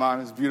moving. Come on.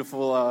 It's a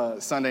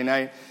beautiful Sunday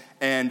night.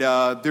 And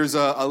there's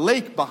a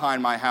lake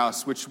behind my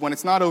house, which when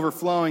it's not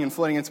overflowing and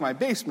flooding into my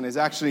basement is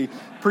actually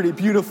pretty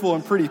beautiful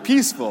and pretty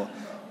peaceful.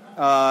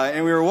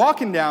 And we were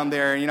walking down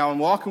there, and, I'm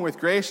walking with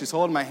Grace. She's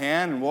holding my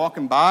hand and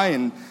walking by,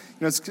 and,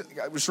 it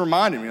just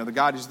reminded me, the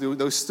God is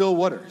those still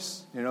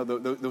waters,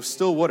 those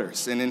still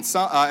waters. And in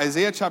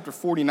Isaiah chapter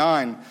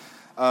 49,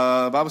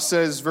 the Bible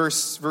says,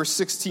 verse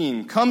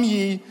 16, "Come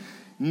ye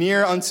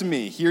near unto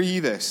me, hear ye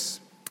this.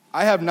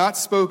 I have not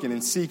spoken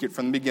in secret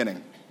from the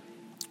beginning.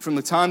 From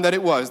the time that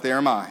it was, there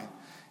am I.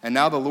 And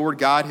now the Lord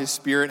God, his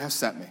Spirit, hath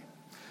sent me.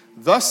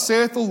 Thus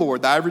saith the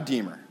Lord thy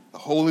Redeemer, the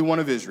Holy One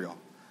of Israel.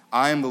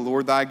 I am the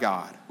Lord thy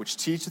God, which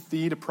teacheth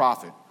thee to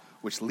profit,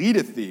 which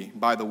leadeth thee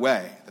by the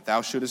way that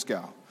thou shouldest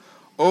go.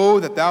 Oh,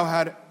 that thou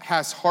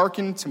hast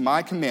hearkened to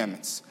my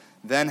commandments,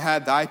 then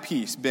had thy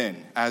peace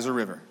been as a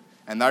river,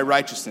 and thy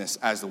righteousness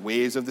as the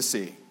waves of the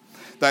sea.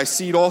 Thy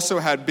seed also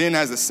had been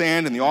as the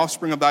sand, and the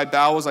offspring of thy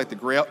bowels like the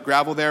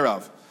gravel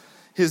thereof.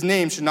 His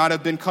name should not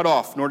have been cut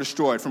off nor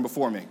destroyed from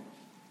before me."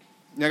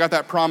 I got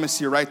that promise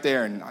here right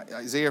there in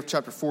Isaiah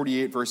chapter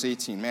 48, verse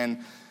 18.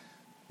 Man,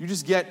 you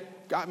just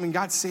get,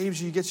 God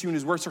saves you, he gets you in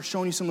his word, starts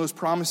showing you some of those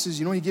promises.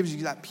 He gives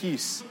you that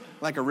peace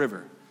like a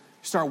river.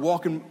 You start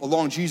walking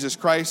along Jesus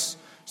Christ,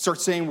 start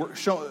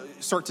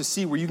to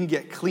see where you can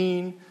get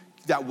clean,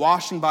 that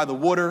washing by the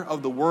water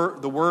of the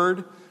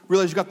word.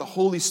 Realize you got the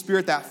Holy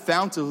Spirit, that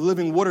fount of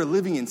living water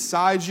living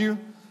inside you.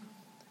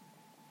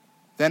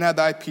 Then had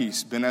thy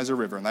peace been as a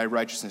river, and thy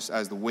righteousness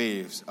as the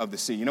waves of the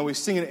sea. We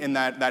sing it in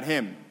that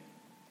hymn.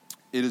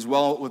 It is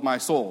well with my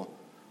soul,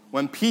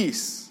 when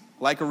peace,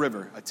 like a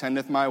river,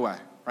 attendeth my way.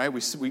 Right? We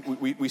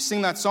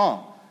sing that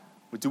song.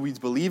 But do we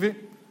believe it?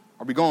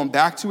 Are we going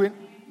back to it?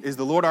 Is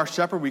the Lord our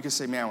shepherd? We can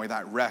say, man, with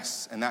that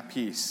rest and that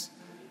peace.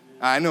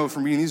 I know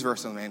from reading these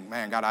verses,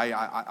 man, God,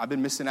 I've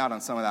been missing out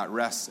on some of that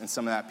rest and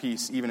some of that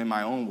peace, even in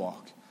my own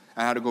walk.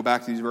 I had to go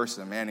back to these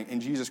verses. Man,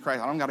 in Jesus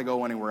Christ, I don't got to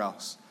go anywhere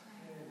else.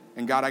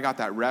 And God, I got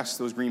that rest,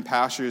 those green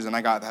pastures, and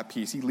I got that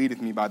peace. He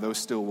leadeth me by those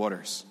still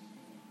waters.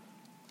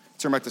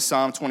 Turn back to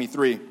Psalm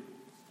 23.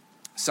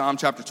 Psalm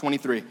chapter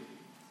 23.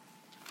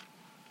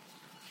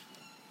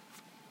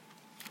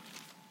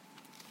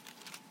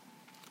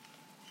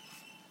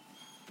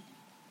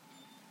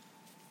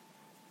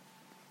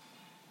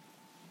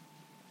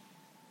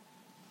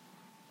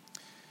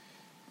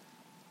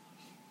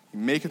 He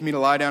maketh me to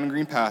lie down in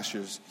green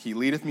pastures. He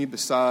leadeth me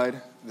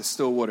beside the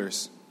still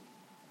waters.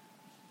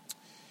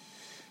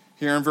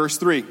 Here in verse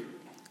 3,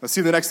 let's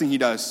see the next thing he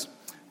does.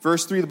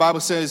 Verse 3, the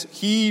Bible says,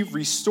 "He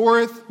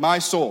restoreth my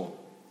soul.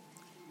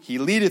 He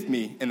leadeth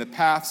me in the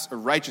paths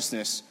of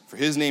righteousness for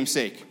his name's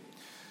sake."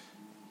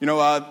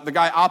 The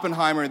guy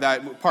Oppenheimer,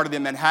 that part of the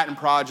Manhattan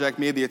Project,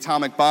 made the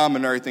atomic bomb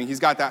and everything, he's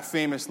got that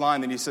famous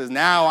line that he says,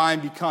 "Now I am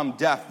become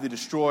death, the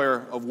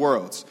destroyer of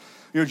worlds."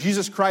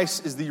 Jesus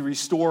Christ is the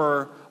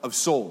restorer of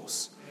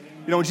souls.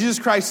 When Jesus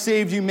Christ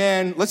saved you,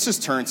 man, let's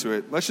just turn to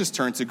it. Go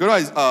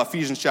to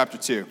Ephesians chapter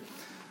 2.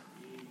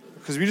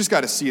 Because we just got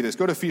to see this.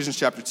 Go to Ephesians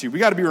chapter 2. We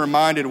got to be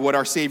reminded of what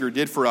our Savior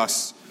did for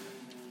us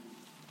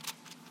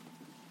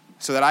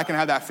so that I can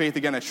have that faith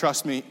again and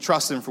trust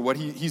him for what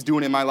he's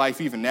doing in my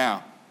life even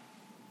now.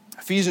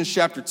 Ephesians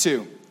chapter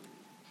 2.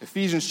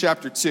 Ephesians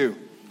chapter 2.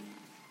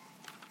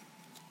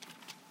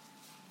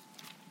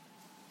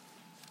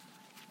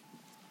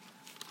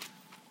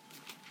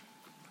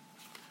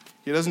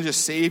 He doesn't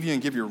just save you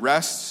and give you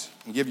rest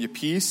and give you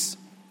peace,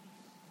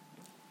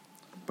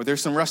 but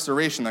there's some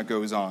restoration that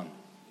goes on.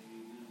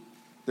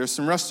 There's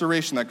some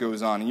restoration that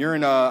goes on. And you're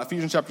in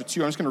Ephesians chapter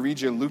 2. I'm just going to read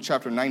you Luke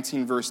chapter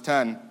 19, verse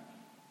 10. The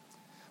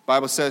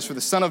Bible says, "For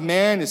the Son of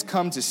Man is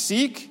come to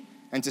seek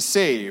and to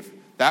save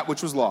that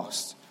which was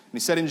lost." And he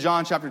said in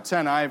John chapter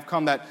 10, "I have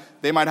come that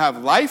they might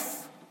have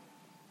life,"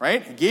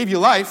 right? He gave you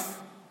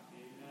life,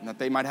 and that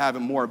they might have it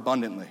more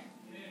abundantly.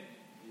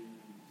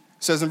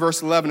 It says in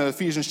verse 11 of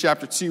Ephesians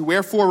chapter 2,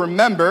 "Wherefore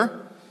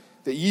remember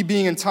that ye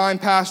being in time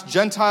past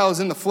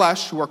Gentiles in the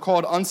flesh, who are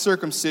called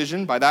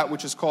uncircumcision by that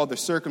which is called the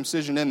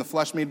circumcision in the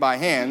flesh made by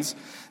hands,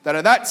 that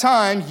at that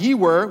time ye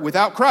were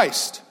without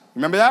Christ."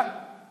 Remember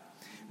that?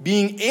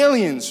 "Being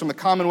aliens from the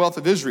commonwealth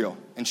of Israel,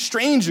 and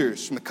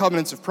strangers from the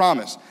covenants of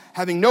promise,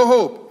 having no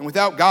hope and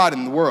without God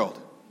in the world."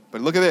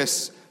 But look at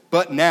this.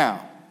 "But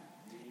now,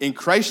 in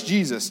Christ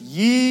Jesus,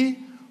 ye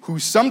who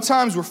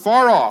sometimes were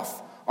far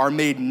off are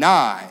made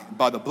nigh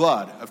by the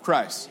blood of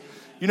Christ."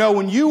 You know,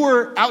 when you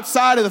were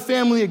outside of the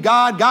family of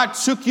God, God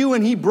took you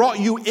and he brought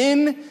you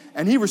in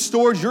and he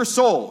restored your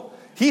soul.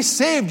 He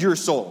saved your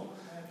soul.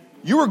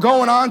 You were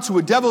going on to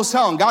a devil's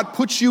hell and God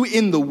put you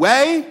in the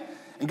way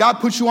and God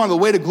put you on the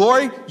way to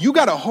glory. You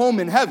got a home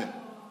in heaven.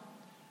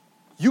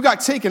 You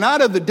got taken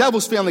out of the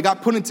devil's family,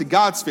 got put into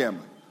God's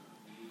family.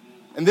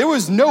 And there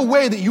was no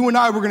way that you and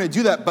I were going to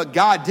do that, but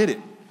God did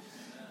it.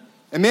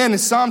 And man, in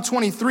Psalm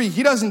 23,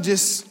 he doesn't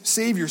just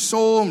save your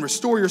soul and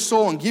restore your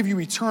soul and give you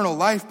eternal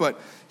life, but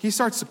he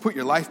starts to put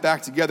your life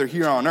back together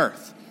here on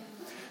earth.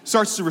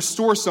 Starts to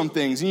restore some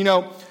things. And you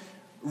know,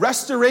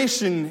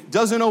 restoration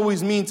doesn't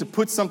always mean to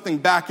put something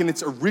back in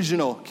its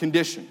original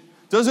condition.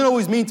 Doesn't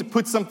always mean to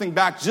put something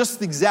back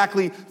just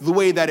exactly the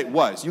way that it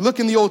was. You look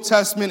in the Old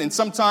Testament, and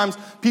sometimes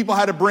people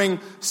had to bring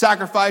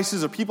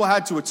sacrifices or people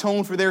had to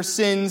atone for their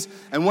sins.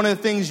 And one of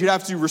the things, you'd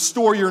have to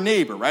restore your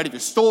neighbor, right? If you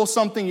stole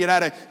something, you'd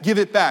have to give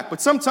it back.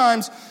 But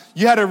sometimes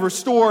you had to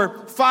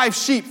restore 5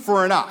 sheep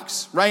for an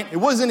ox, right? It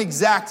wasn't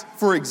exact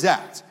for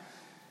exact.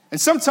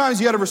 And sometimes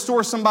you had to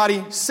restore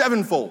somebody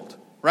 7-fold,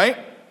 right?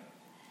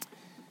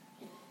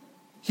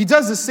 He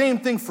does the same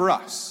thing for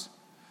us.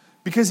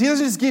 Because he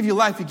doesn't just give you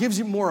life, he gives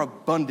you more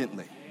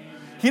abundantly.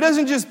 He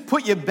doesn't just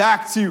put you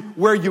back to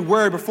where you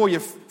were before you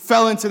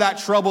fell into that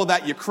trouble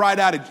that you cried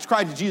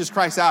to Jesus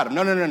Christ out of.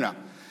 No.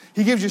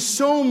 He gives you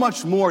so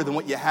much more than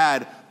what you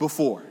had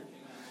before.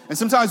 And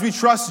sometimes we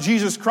trust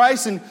Jesus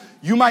Christ and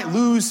you might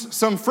lose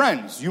some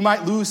friends. You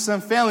might lose some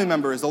family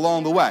members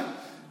along the way.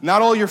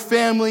 Not all your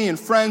family and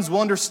friends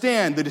will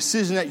understand the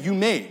decision that you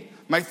made.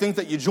 Might think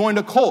that you joined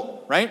a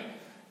cult, right?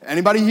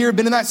 Anybody here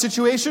been in that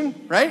situation,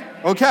 right?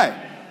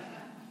 Okay.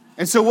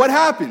 And so what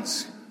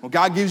happens? Well,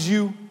 God gives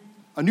you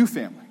a new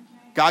family.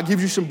 God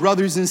gives you some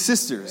brothers and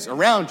sisters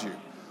around you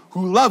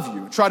who love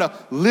you, try to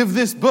live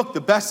this book the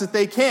best that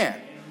they can.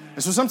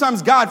 And so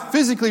sometimes God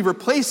physically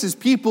replaces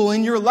people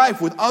in your life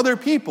with other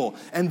people,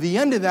 and the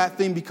end of that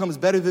thing becomes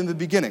better than the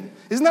beginning.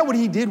 Isn't that what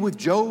he did with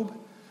Job?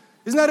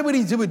 Isn't that what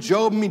he did with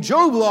Job? I mean,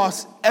 Job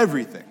lost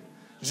everything.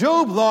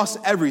 Job lost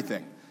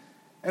everything.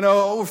 And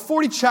over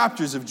 40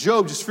 chapters of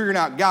Job just figuring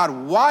out, God,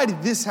 why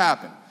did this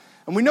happen?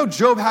 And we know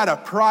Job had a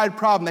pride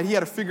problem that he had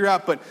to figure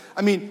out, but,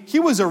 I mean, he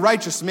was a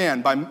righteous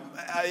man by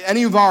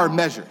any of our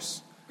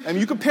measures. I mean,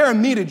 you compare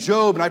me to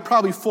Job, and I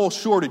probably fall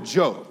short of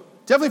Job.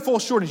 Definitely fall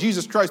short of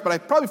Jesus Christ, but I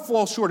probably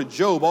fall short of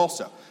Job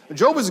also. And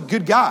Job was a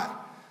good guy.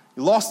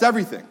 He lost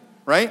everything,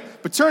 right?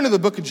 But turn to the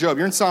book of Job.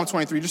 You're in Psalm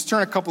 23. Just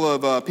turn a couple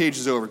of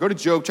pages over. Go to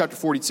Job chapter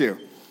 42.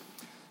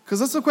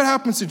 Because let's look what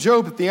happens to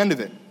Job at the end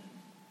of it.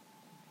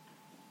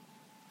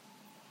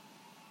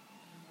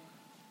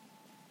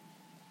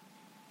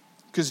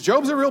 Because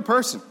Job's a real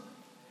person.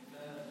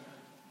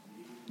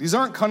 These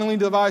aren't cunningly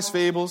devised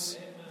fables.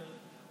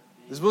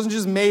 This wasn't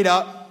just made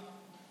up.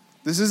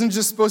 This isn't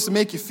just supposed to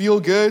make you feel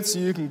good so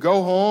you can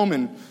go home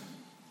and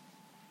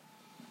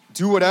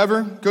do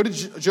whatever. Go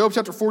to Job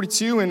chapter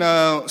 42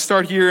 and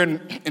start here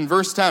in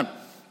verse 10. The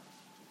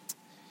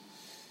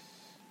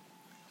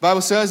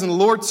Bible says, "And the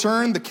Lord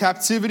turned the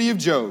captivity of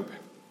Job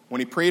when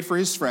he prayed for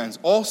his friends.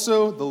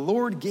 Also, the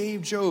Lord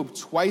gave Job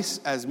twice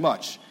as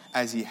much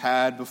as he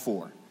had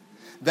before.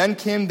 Then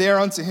came there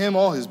unto him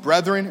all his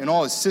brethren and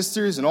all his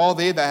sisters and all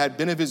they that had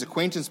been of his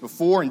acquaintance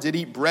before and did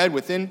eat bread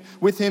with him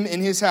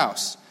in his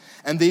house.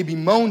 And they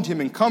bemoaned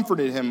him and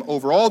comforted him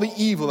over all the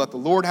evil that the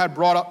Lord had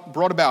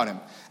brought about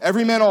him.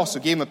 Every man also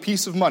gave him a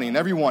piece of money and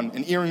every one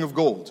an earring of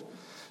gold.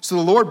 So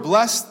the Lord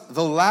blessed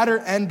the latter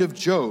end of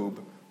Job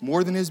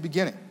more than his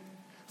beginning.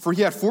 For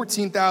he had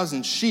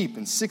 14,000 sheep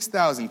and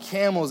 6,000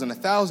 camels and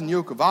 1,000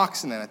 yoke of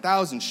oxen and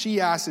 1,000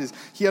 she-asses.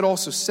 He had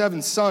also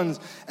 7 sons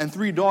and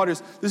 3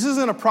 daughters." This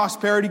isn't a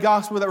prosperity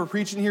gospel that we're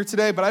preaching here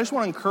today, but I just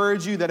want to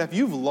encourage you that if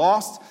you've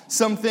lost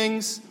some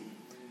things,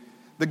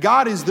 the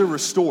God is the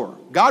restorer.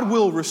 God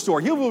will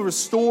restore. He will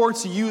restore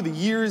to you the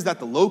years that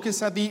the locust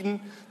hath eaten,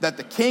 that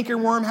the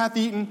cankerworm hath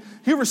eaten.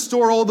 He'll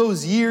restore all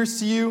those years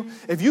to you.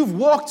 If you've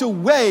walked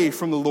away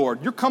from the Lord,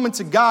 you're coming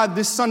to God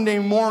this Sunday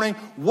morning,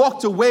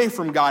 walked away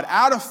from God,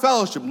 out of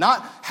fellowship,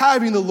 not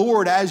having the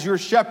Lord as your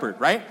shepherd,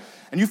 right?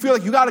 And you feel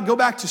like you got to go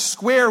back to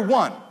square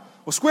one.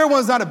 Well, square one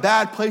is not a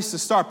bad place to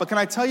start, but can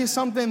I tell you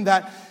something?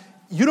 That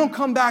you don't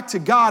come back to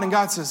God and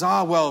God says,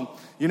 I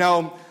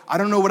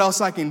don't know what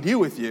else I can do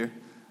with you.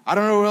 I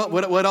don't know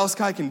what else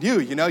God can do.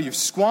 You've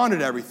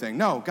squandered everything.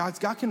 No,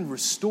 God can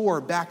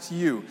restore back to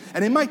you.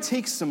 And it might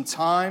take some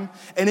time,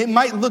 and it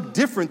might look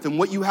different than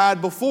what you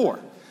had before.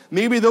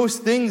 Maybe those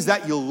things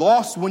that you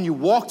lost when you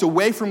walked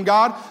away from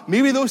God,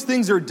 maybe those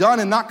things are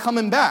done and not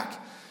coming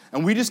back.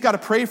 And we just got to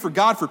pray for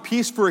God for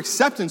peace, for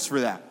acceptance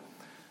for that.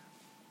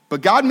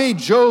 But God made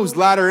Job's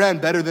latter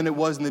end better than it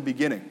was in the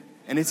beginning.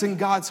 And it's in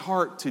God's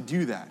heart to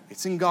do that.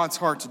 It's in God's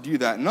heart to do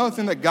that. Another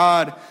thing that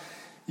God,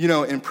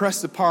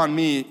 impressed upon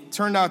me,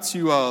 turned out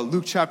to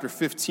Luke chapter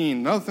 15.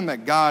 Another thing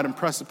that God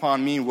impressed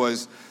upon me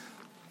was,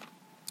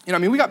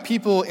 we got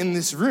people in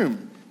this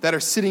room that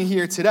are sitting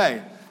here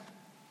today.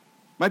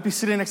 Might be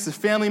sitting next to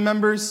family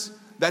members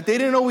that they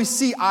didn't always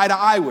see eye to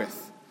eye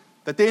with,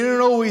 that they didn't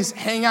always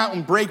hang out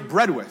and break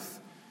bread with.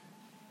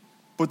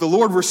 But the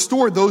Lord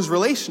restored those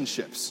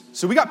relationships.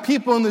 So we got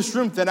people in this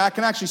room that I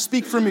can actually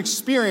speak from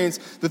experience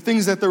the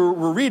things that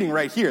we're reading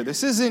right here.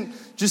 This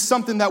isn't just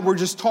something that we're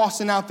just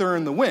tossing out there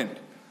in the wind.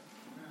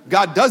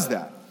 God does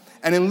that.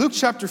 And in Luke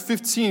chapter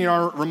 15,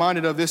 I'm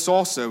reminded of this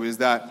also, is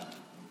that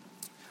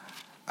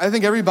I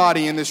think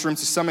everybody in this room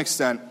to some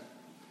extent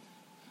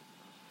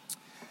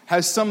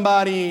has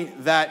somebody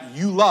that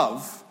you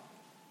love.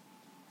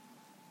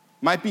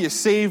 Might be a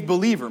saved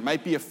believer,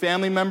 might be a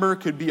family member,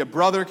 could be a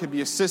brother, could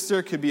be a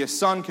sister, could be a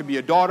son, could be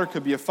a daughter,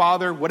 could be a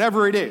father,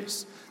 whatever it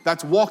is,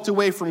 that's walked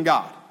away from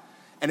God.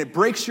 And it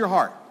breaks your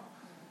heart.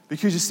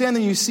 Because you stand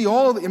there and you see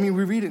we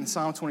read it in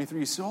Psalm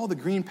 23, you see all the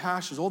green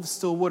pastures, all the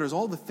still waters,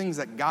 all the things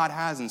that God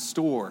has in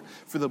store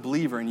for the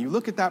believer. And you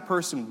look at that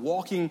person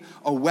walking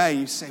away and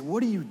you say,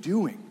 what are you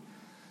doing?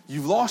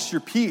 You've lost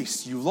your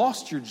peace, you've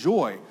lost your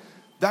joy.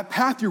 That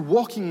path you're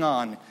walking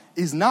on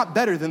is not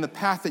better than the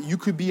path that you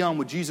could be on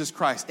with Jesus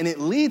Christ. And it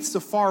leads to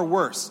far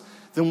worse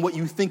than what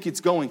you think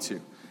it's going to.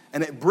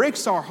 And it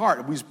breaks our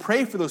heart. We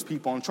pray for those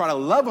people and try to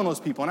love on those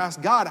people and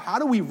ask God, how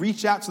do we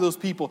reach out to those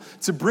people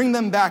to bring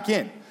them back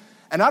in?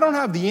 And I don't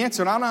have the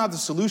answer and I don't have the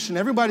solution.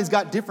 Everybody's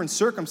got different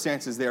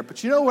circumstances there.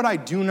 But you know what I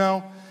do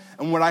know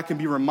and what I can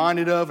be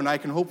reminded of and I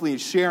can hopefully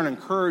share and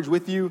encourage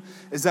with you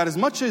is that as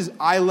much as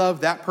I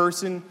love that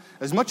person,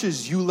 as much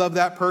as you love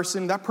that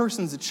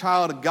person's a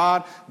child of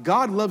God.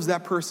 God loves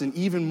that person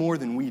even more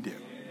than we do.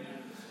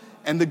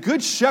 And the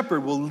good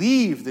shepherd will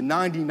leave the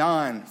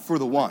 99 for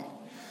the one.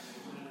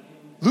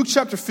 Luke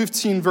chapter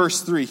 15,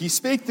 verse 3, he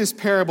spake this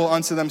parable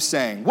unto them,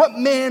 saying, what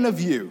man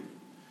of you,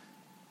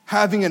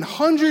 having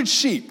 100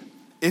 sheep,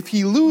 if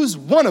he lose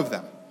one of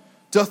them,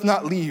 doth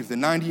not leave the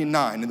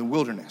 99 in the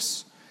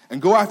wilderness,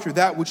 and go after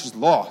that which is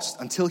lost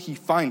until he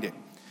find it?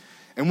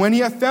 And when he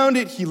hath found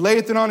it, he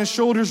layeth it on his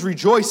shoulders,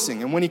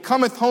 rejoicing. And when he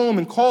cometh home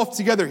and calleth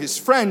together his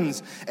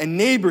friends and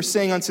neighbors,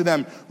 saying unto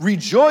them,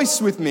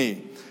 rejoice with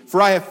me,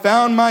 for I have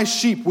found my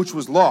sheep which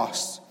was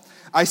lost.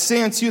 I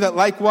say unto you that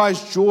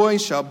likewise joy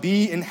shall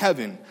be in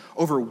heaven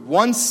over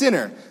one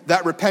sinner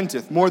that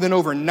repenteth, more than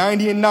over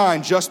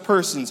 99 just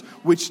persons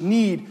which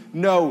need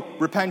no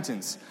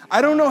repentance.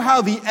 I don't know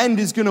how the end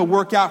is going to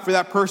work out for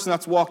that person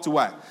that's walked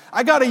away.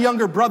 I got a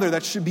younger brother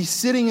that should be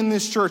sitting in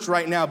this church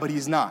right now, but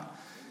he's not.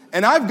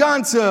 And I've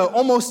gone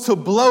almost to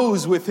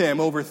blows with him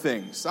over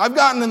things. I've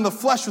gotten in the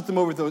flesh with him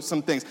over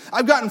some things.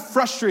 I've gotten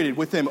frustrated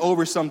with him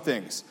over some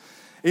things.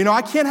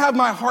 I can't have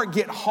my heart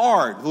get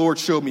hard, the Lord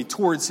showed me,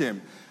 towards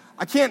him.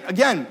 I can't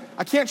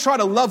try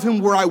to love him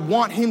where I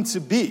want him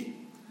to be.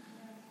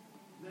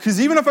 Because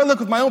even if I look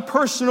with my own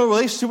personal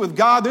relationship with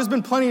God, there's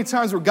been plenty of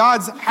times where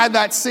God's had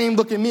that same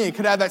look at me and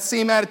could have that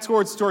same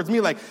attitude towards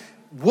me. Like,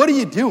 what are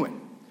you doing?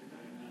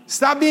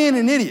 Stop being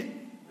an idiot.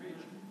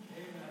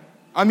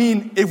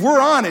 If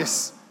we're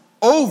honest,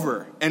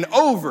 over and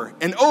over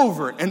and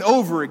over and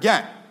over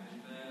again.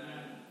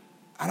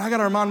 And I got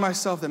to remind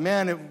myself that,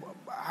 man,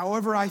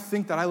 however I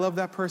think that I love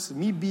that person,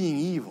 me being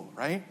evil,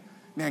 right?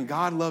 Man,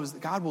 God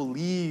will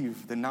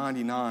leave the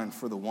 99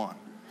 for the one.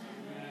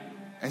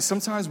 And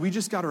sometimes we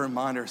just got to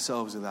remind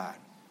ourselves of that.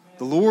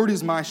 The Lord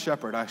is my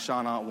shepherd, I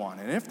shall not want.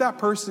 And if that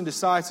person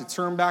decides to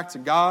turn back to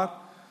God,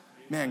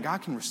 man,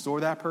 God can restore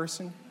that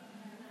person.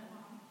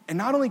 And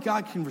not only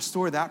God can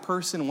restore that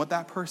person and what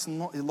that person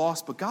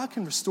lost, but God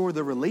can restore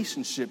the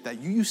relationship that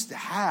you used to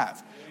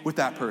have with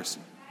that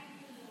person.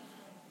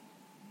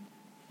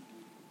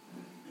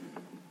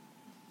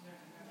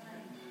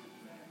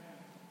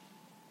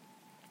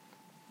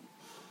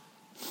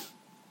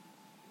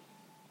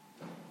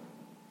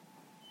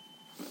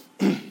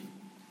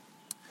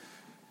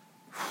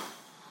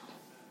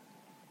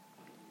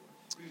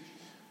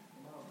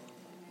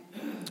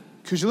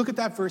 Because you look at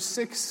that verse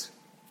 6.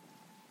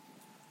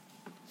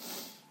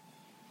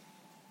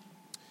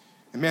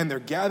 And man, they're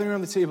gathering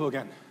around the table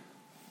again.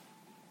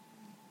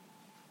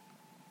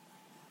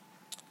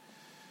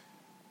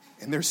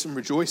 And there's some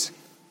rejoicing.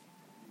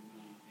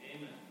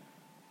 Amen.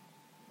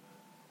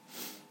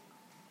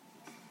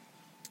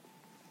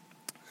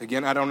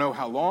 Again, I don't know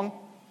how long.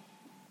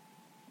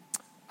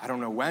 I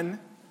don't know when.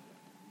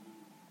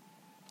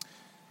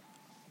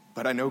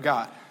 But I know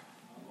God.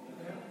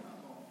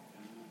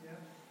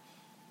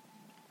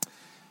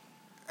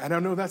 And I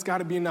know that's got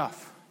to be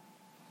enough.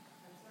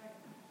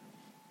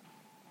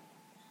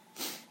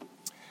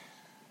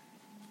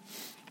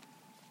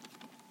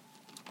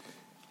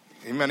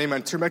 Amen,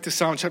 amen. Turn back to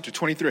Psalm chapter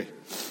 23.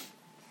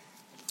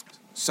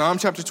 Psalm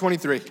chapter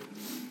 23.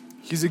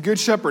 He's a good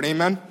shepherd,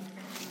 amen.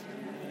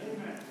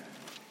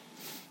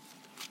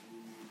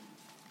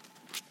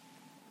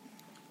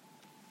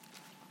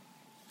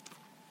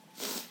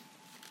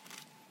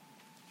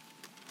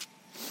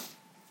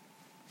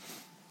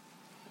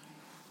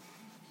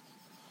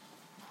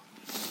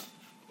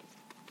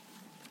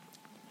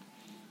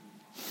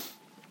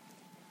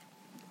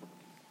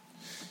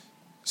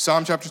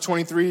 Psalm chapter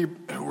 23,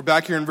 we're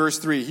back here in verse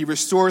 3. He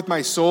restoreth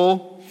my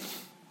soul.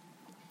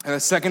 And the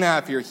second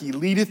half here, he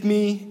leadeth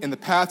me in the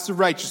paths of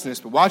righteousness,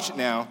 but watch it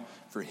now,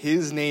 for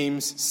his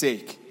name's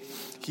sake.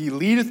 He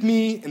leadeth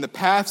me in the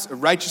paths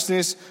of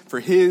righteousness for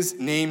his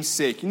name's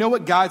sake. You know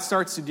what God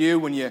starts to do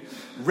when you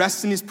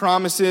rest in his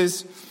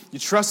promises, you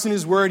trust in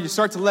his word, you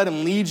start to let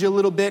him lead you a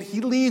little bit? He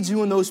leads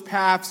you in those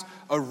paths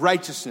of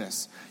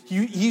righteousness.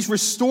 He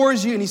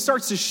restores you and he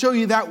starts to show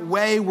you that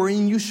way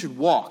wherein you should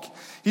walk.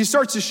 He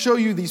starts to show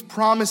you these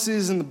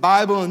promises in the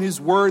Bible and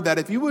his word that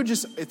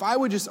if I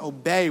would just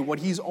obey what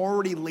he's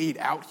already laid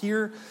out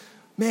here,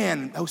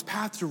 man, those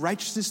paths to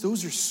righteousness,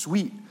 those are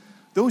sweet.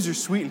 Those are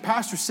sweet. And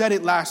Pastor said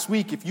it last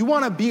week. If you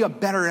want to be a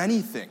better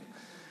anything,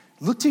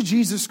 look to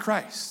Jesus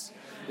Christ.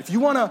 If you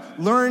want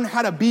to learn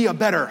how to be a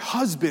better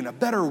husband, a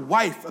better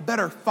wife, a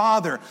better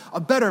father, a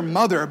better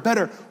mother, a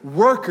better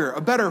worker,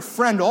 a better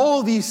friend,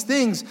 all these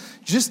things,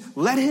 just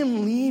let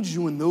him lead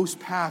you in those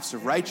paths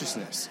of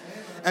righteousness.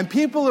 And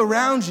people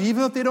around you,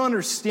 even if they don't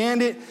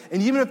understand it,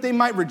 and even if they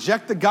might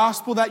reject the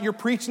gospel that you're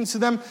preaching to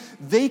them,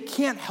 they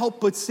can't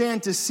help but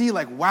stand to see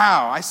like,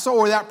 wow, I saw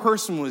where that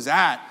person was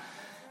at.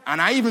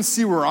 And I even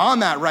see where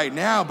I'm at right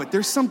now, but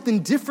there's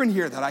something different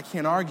here that I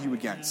can't argue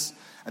against.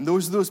 And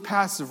those are those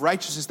paths of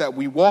righteousness that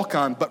we walk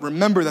on. But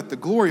remember that the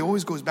glory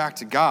always goes back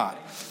to God.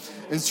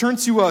 And turn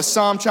to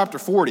Psalm chapter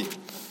 40.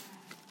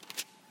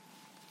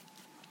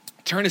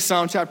 Turn to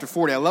Psalm chapter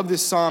 40. I love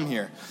this psalm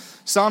here.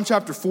 Psalm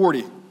chapter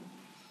 40.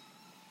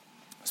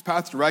 This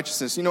path to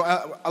righteousness. You know,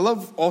 I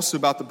love also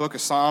about the book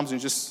of Psalms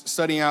and just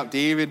studying out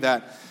David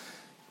that,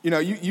 you know,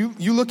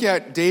 you look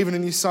at David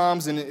in these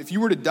Psalms, and if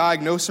you were to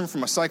diagnose him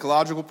from a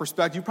psychological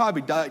perspective, you'd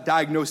probably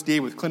diagnose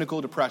David with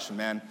clinical depression,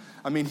 man.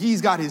 I mean, he's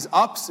got his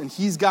ups and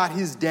he's got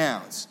his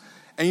downs.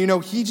 And, you know,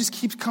 he just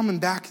keeps coming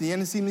back to the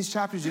end of these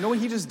chapters. You know what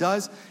he just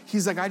does?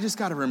 He's like, I just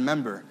got to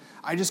remember.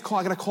 I got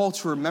to call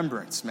to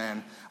remembrance,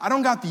 man. I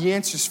don't got the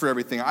answers for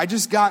everything. I've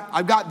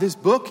got this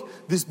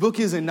book. This book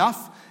is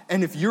enough.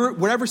 And if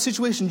whatever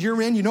situation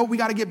you're in, you know what we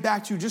got to get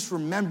back to? Just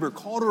remember,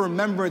 call to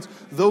remembrance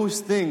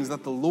those things,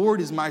 that the Lord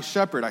is my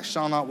shepherd, I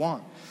shall not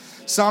want.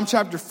 Psalm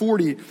chapter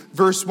 40,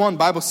 verse 1,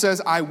 Bible says,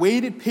 I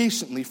waited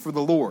patiently for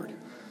the Lord.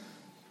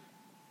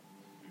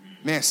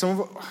 Man,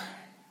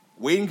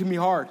 waiting can be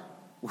hard.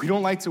 We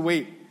don't like to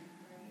wait.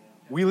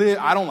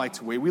 I don't like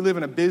to wait. We live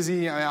in a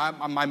busy,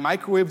 my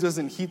microwave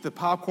doesn't heat the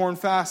popcorn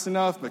fast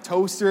enough. My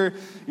toaster,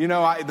 you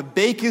know, the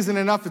bake isn't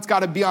enough. It's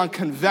got to be on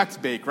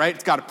convect bake, right?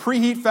 It's got to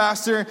preheat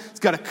faster. It's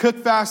got to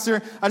cook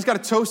faster. I just got a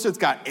toaster. It's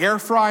got air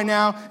fry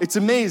now. It's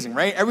amazing,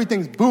 right?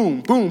 Everything's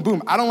boom, boom,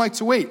 boom. I don't like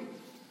to wait.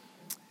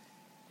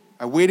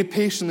 I waited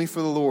patiently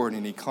for the Lord,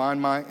 and he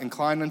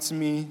inclined unto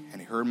me,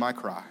 and he heard my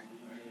cry.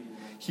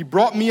 He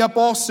brought me up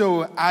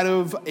also out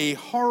of a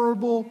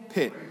horrible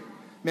pit.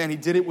 Man, he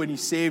did it when he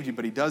saved you,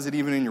 but he does it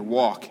even in your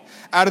walk.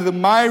 Out of the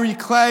miry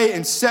clay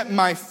and set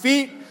my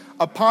feet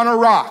upon a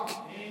rock.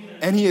 Amen.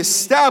 And he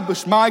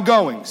established my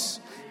goings.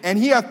 And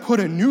he hath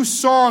put a new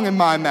song in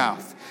my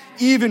mouth,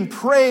 even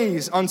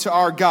praise unto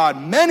our God.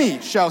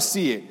 Many shall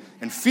see it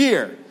and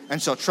fear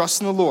and shall trust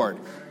in the Lord.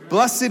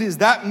 Blessed is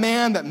that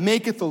man that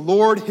maketh the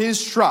Lord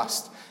his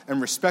trust and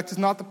respecteth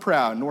not the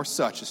proud, nor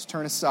such as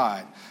turn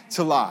aside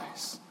to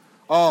lies.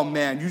 Oh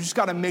man, you just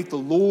got to make the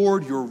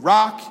Lord your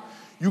rock.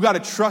 You got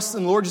to trust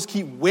in the Lord. Just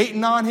keep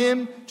waiting on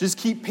him. Just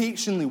keep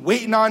patiently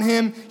waiting on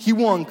him. He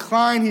will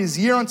incline his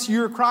ear unto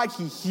your cry.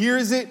 He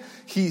hears it.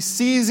 He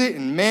sees it.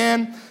 And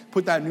man,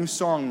 put that new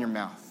song in your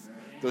mouth.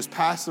 Those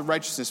paths of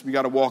righteousness we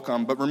got to walk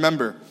on. But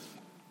remember,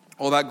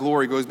 all that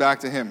glory goes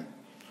back to him.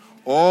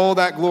 All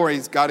that glory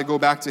has got to go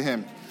back to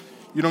him.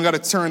 You don't got to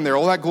turn there.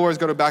 All that glory has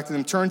got to go back to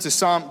him. Turn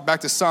to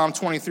back to Psalm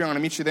 23. I'm going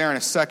to meet you there in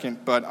a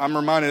second. But I'm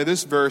reminded of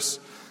this verse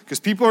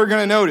because people are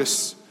going to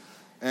notice.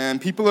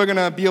 And people are going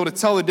to be able to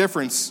tell the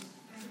difference.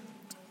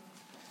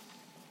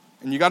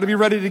 And you got to be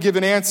ready to give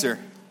an answer.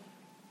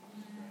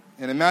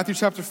 And in Matthew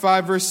chapter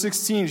 5, verse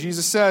 16,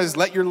 Jesus says,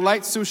 let your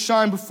light so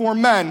shine before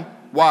men.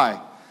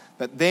 Why?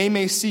 That they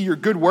may see your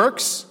good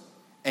works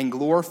and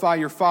glorify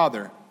your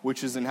Father,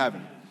 which is in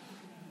heaven.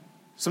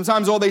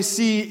 Sometimes all they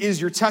see is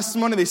your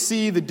testimony. They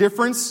see the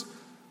difference.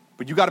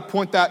 But you got to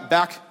point that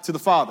back to the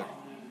Father.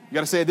 You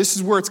got to say, this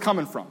is where it's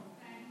coming from.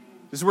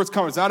 This is where it's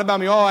coming. It's not about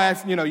me.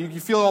 You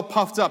feel all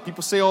puffed up.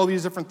 People say all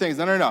these different things.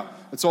 No.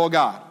 It's all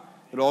God.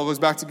 It all goes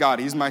back to God.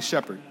 He's my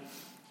shepherd.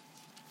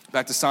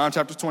 Back to Psalm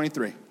chapter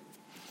 23.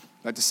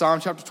 Back to Psalm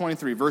chapter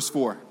 23, verse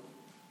 4.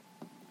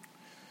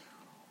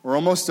 We're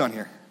almost done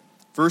here.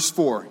 Verse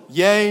 4.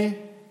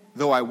 Yea,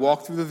 though I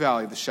walk through the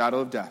valley of the shadow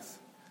of death,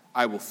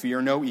 I will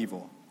fear no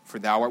evil, for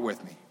thou art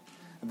with me.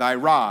 Thy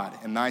rod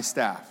and thy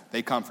staff,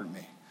 they comfort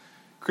me.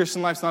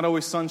 Christian life's not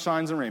always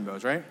sunshines and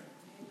rainbows, right?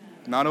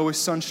 Not always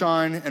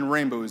sunshine and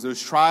rainbows.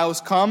 Those trials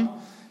come.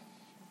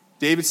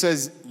 David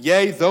says,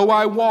 yea, though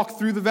I walk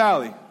through the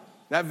valley,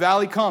 that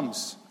valley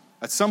comes.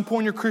 At some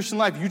point in your Christian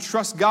life, you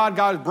trust God.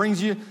 God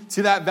brings you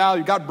to that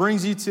valley. God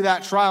brings you to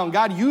that trial. And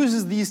God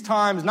uses these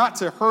times not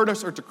to hurt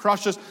us or to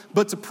crush us,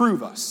 but to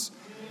prove us.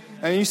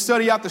 And you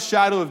study out the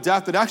shadow of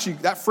death,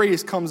 that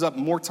phrase comes up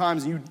more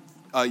times than you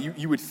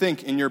you would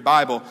think in your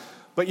Bible.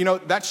 But,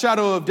 that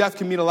shadow of death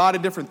can mean a lot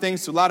of different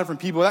things to a lot of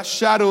different people. That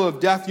shadow of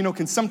death,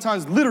 can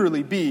sometimes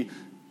literally be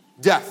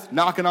death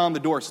knocking on the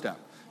doorstep.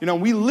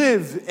 We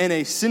live in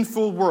a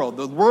sinful world.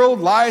 The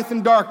world lieth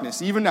in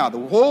darkness, even now. The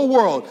whole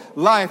world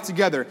lieth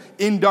together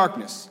in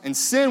darkness. And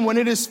sin, when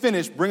it is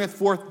finished, bringeth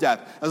forth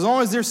death. As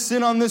long as there's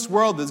sin on this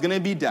world, there's going to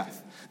be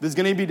death. There's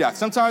going to be death.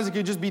 Sometimes it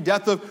could just be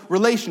death of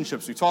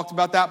relationships. We talked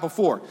about that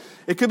before.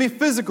 It could be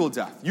physical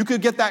death. You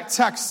could get that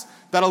text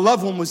that a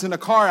loved one was in a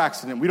car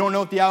accident. We don't know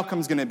what the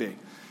outcome's going to be.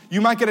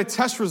 You might get a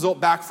test result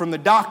back from the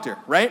doctor,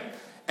 right?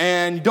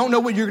 And you don't know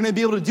what you're going to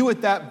be able to do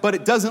with that, but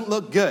it doesn't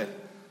look good.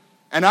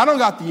 And I don't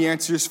got the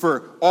answers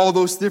for all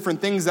those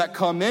different things that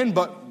come in,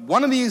 but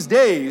one of these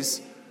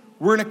days,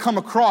 we're going to come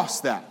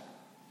across that.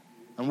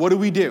 And what do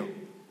we do?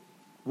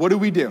 What do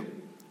we do?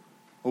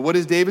 Well, what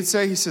does David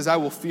say? He says, I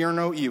will fear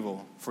no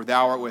evil, for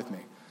thou art with me.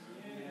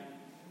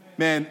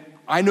 Man,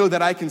 I know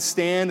that I can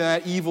stand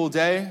that evil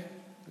day.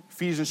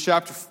 Ephesians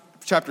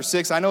chapter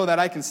 6, I know that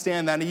I can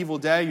stand that evil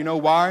day. You know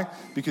why?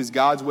 Because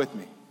God's with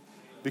me.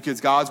 Because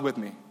God's with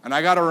me. And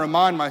I got to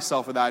remind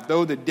myself of that.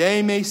 Though the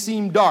day may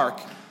seem dark,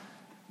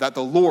 that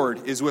the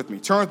Lord is with me.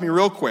 Turn with me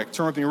real quick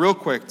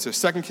to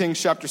 2 Kings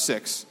chapter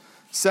 6.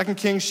 2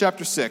 Kings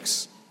chapter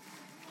 6.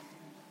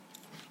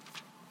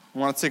 I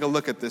want to take a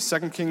look at this.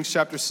 2 Kings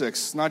chapter 6.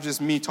 It's not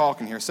just me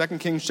talking here. 2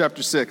 Kings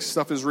chapter 6.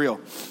 Stuff is real.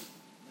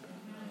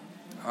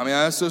 I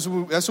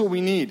mean, that's what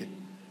we need.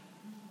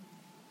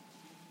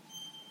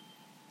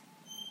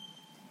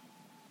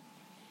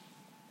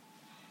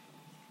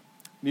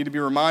 Need to be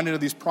reminded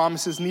of these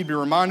promises. Need to be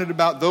reminded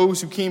about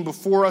those who came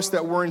before us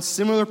that were in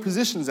similar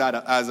positions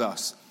as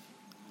us.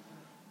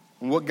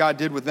 And what God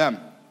did with them.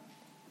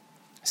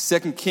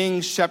 2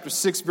 Kings chapter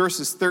 6,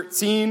 verses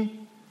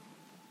 13.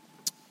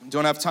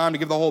 Don't have time to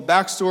give the whole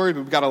backstory, but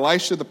we've got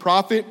Elisha the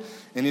prophet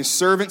and his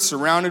servant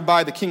surrounded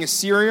by the king of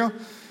Syria.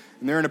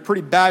 And they're in a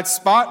pretty bad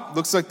spot.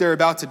 Looks like they're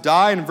about to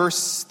die. And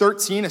verse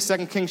 13 of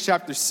 2 Kings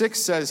chapter 6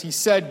 says, he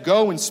said,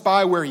 go and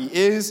spy where he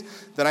is,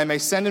 that I may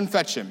send and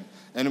fetch him.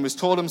 And it was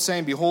told him,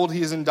 saying, behold,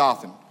 he is in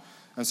Dothan.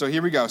 And so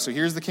here we go. So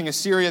here's the king of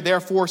Syria.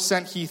 Therefore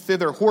sent he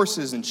thither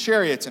horses and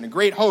chariots and a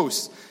great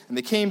host. And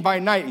they came by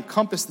night and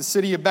compassed the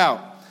city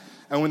about.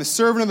 And when the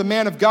servant of the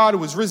man of God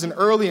was risen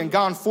early and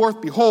gone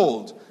forth,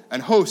 behold,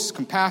 and hosts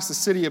compassed the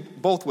city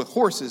both with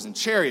horses and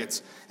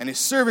chariots. And his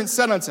servant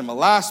said unto him,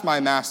 alas, my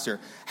master,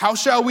 how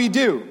shall we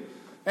do?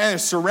 Man, they're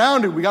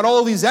surrounded. We got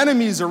all these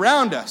enemies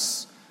around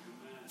us.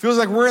 Feels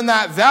like we're in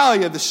that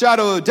valley of the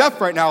shadow of death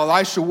right now,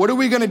 Elisha. What are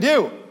we going to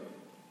do?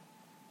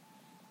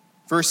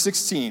 Verse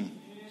 16,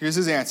 here's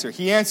his answer.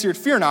 He answered,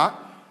 fear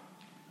not,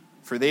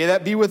 for they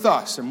that be with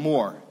us are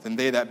more than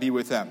they that be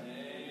with them.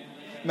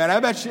 Man,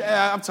 I bet you,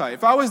 I'm telling you,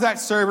 if I was that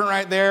servant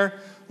right there,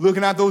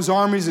 looking at those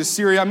armies of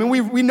Syria, I mean,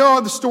 we know how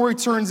the story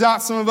turns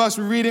out. Some of us,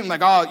 we read it and like,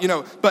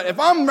 but if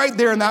I'm right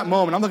there in that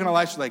moment, I'm looking at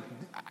Elisha like,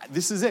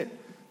 this is it.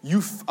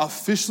 You've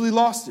officially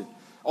lost it.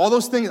 All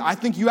those things, I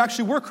think you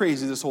actually were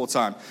crazy this whole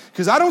time,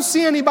 because I don't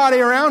see anybody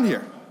around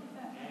here.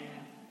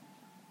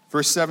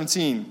 Verse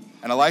 17,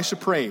 and Elisha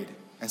prayed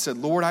and said,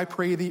 Lord, I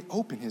pray thee,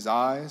 open his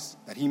eyes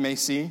that he may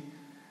see.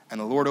 And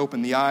the Lord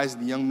opened the eyes of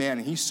the young man,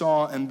 and he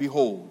saw, and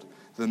behold,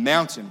 the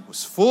mountain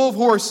was full of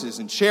horses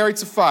and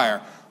chariots of fire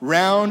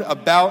round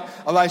about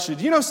Elisha.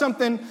 Do you know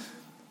something?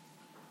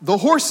 The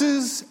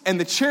horses and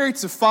the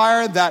chariots of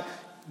fire that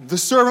the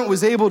servant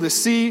was able to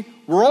see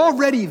were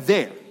already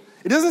there.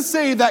 It doesn't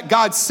say that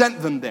God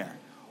sent them there.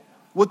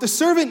 What the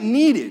servant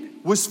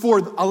needed was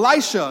for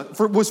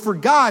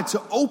God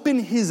to open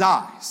his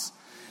eyes.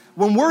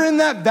 When we're in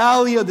that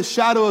valley of the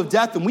shadow of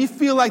death and we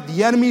feel like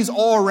the enemy's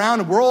all around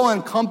and we're all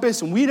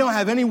encompassed and we don't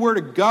have anywhere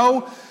to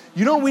go,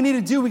 you know what we need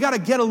to do? We got to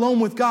get alone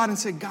with God and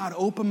say, God,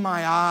 open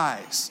my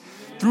eyes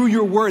through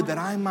your word that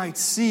I might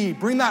see.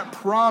 Bring that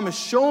promise.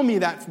 Show me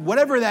that,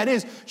 whatever that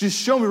is, just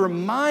show me.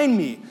 Remind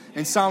me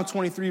in Psalm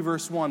 23,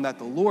 verse 1, that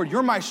the Lord,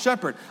 you're my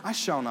shepherd. I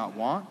shall not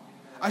want.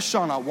 I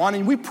shall not want.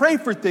 And we pray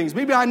for things.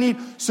 Maybe I need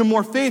some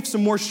more faith,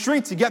 some more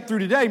strength to get through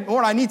today.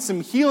 Lord, I need some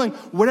healing,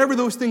 whatever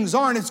those things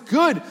are. And it's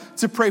good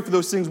to pray for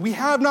those things. We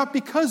have not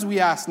because we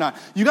ask not.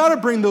 You got to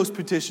bring those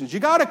petitions. You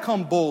got to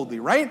come boldly,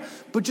 right?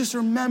 But just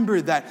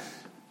remember that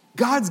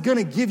God's going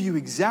to give you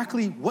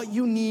exactly what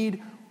you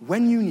need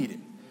when you need it.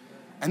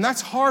 And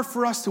that's hard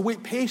for us to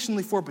wait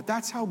patiently for, but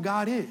that's how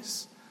God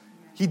is.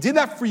 He did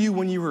that for you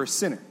when you were a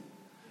sinner.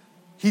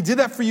 He did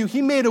that for you.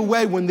 He made a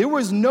way when there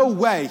was no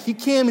way. He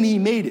came and he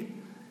made it.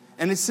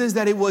 And it says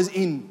that it was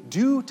in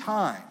due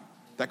time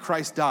that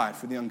Christ died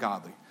for the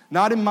ungodly.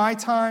 Not in my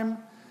time,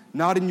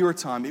 not in your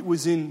time. It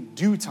was in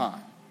due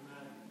time.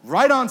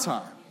 Right on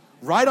time.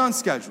 Right on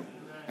schedule.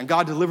 And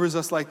God delivers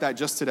us like that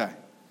just today.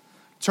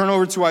 Turn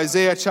over to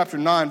Isaiah chapter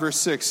 9, verse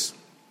 6.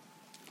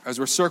 As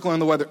we're circling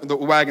the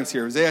wagons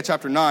here. Isaiah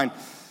chapter 9.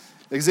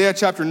 Isaiah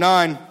chapter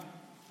 9,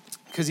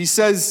 because he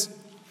says,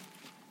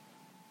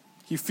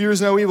 he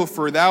fears no evil,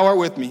 for thou art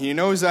with me. He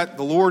knows that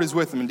the Lord is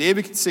with him. And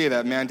David could say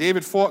that, man.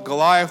 David fought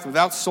Goliath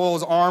without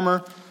Saul's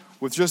armor,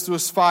 with just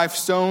those 5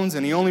 stones,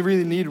 and he only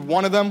really needed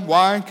one of them.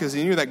 Why? Because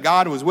he knew that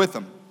God was with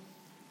him.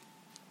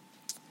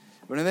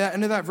 But in the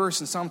end of that verse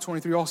in Psalm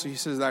 23 also, he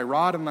says, thy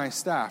rod and thy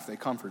staff, they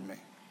comfort me.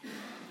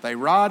 Thy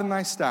rod and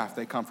thy staff,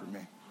 they comfort me.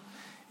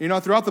 You know,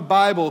 throughout the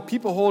Bible,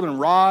 people holding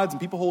rods and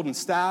people holding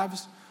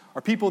staves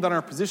are people that are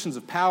in positions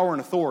of power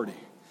and authority.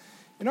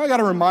 You know, I got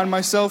to remind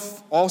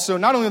myself also,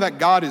 not only that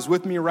God is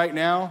with me right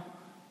now,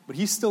 but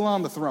he's still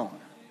on the throne.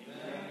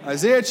 Amen.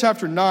 Isaiah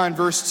chapter 9,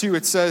 verse 2,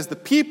 it says, the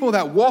people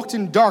that walked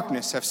in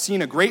darkness have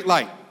seen a great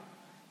light.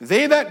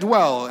 They that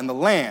dwell in the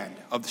land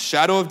of the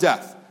shadow of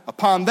death,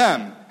 upon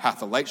them hath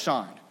the light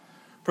shined.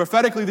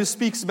 Prophetically, this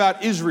speaks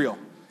about Israel.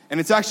 And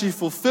it's actually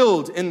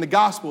fulfilled in the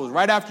Gospels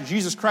right after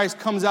Jesus Christ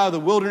comes out of the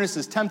wilderness,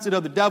 is tempted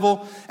of the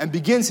devil, and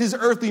begins his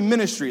earthly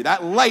ministry.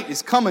 That light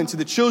is coming to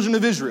the children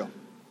of Israel.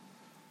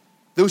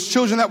 Those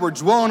children that were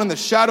dwelling in the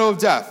shadow of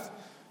death.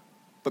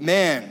 But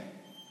man,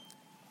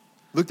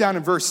 look down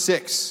in verse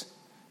 6.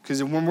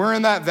 Because when we're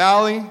in that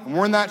valley and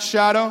we're in that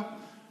shadow,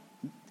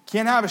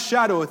 can't have a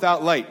shadow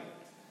without light.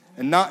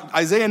 And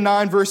Isaiah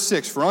 9 verse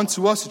 6, for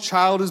unto us a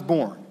child is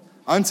born,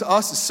 unto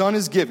us a son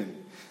is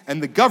given,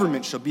 and the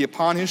government shall be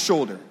upon his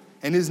shoulder.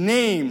 And his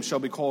name shall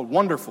be called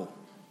Wonderful,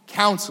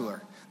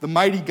 Counselor, the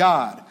Mighty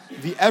God,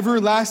 the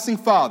Everlasting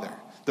Father,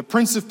 the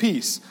Prince of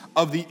Peace.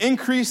 Of the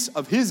increase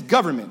of his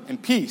government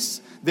and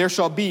peace there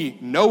shall be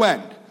no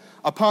end.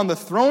 Upon the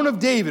throne of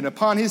David,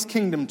 upon his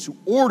kingdom, to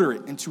order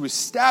it and to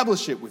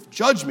establish it with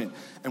judgment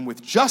and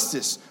with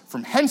justice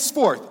from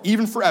henceforth,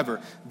 even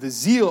forever. The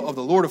zeal of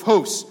the Lord of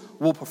hosts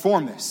will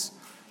perform this.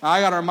 Now,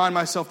 I got to remind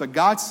myself that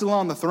God's still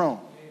on the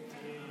throne.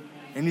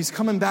 And he's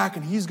coming back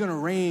and he's going to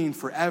reign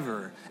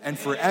forever and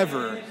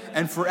forever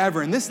and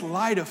forever. And this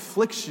light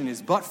affliction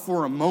is but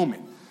for a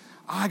moment.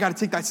 I got to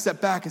take that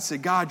step back and say,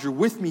 God, you're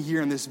with me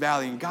here in this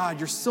valley. And God,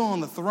 you're still on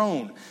the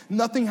throne.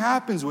 Nothing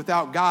happens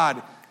without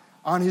God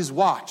on his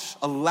watch,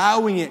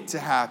 allowing it to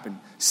happen,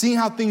 seeing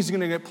how things are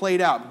going to get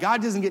played out.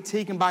 God doesn't get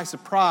taken by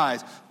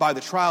surprise by the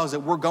trials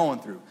that we're going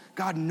through.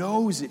 God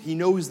knows it. He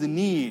knows the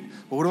need.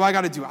 But what do I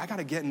got to do? I got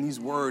to get in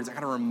these words. I got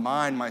to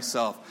remind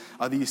myself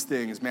of these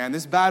things, man.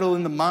 This battle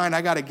in the mind,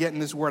 I got to get in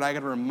this word. I got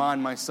to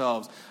remind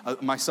myself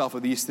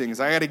of these things.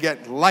 I got to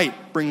get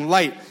light, bring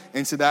light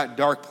into that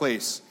dark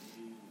place.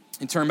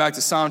 And turn back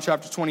to Psalm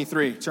chapter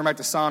 23. Turn back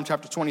to Psalm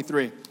chapter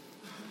 23.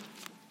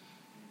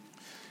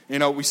 You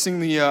know, we sing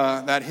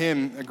that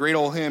hymn, a great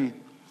old hymn,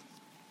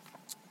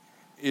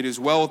 It Is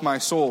Well With My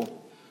Soul.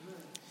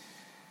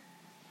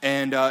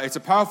 And it's a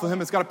powerful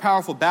hymn. It's got a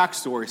powerful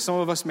backstory. Some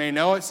of us may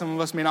know it. Some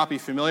of us may not be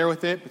familiar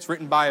with it. It's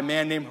written by a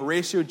man named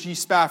Horatio G.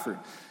 Spafford.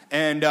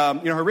 And,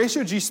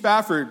 Horatio G.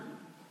 Spafford,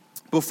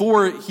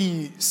 before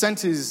he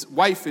sent his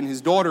wife and his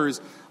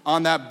daughters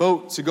on that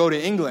boat to go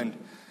to England,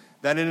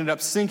 that ended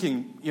up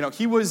sinking. You know,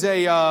 he was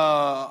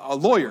a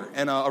lawyer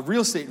and a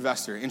real estate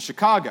investor in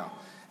Chicago.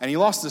 And he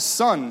lost his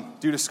son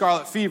due to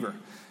scarlet fever.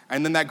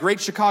 And then that great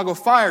Chicago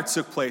fire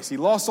took place. He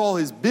lost all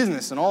his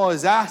business and all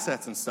his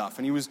assets and stuff.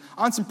 And he was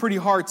on some pretty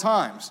hard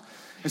times.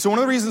 And so one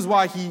of the reasons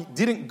why he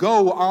didn't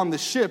go on the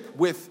ship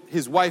with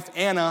his wife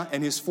Anna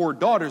and his 4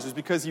 daughters was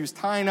because he was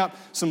tying up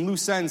some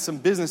loose ends, some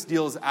business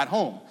deals at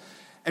home.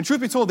 And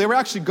truth be told, they were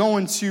actually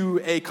going to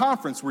a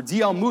conference where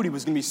D.L. Moody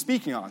was going to be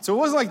speaking on. So it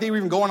wasn't like they were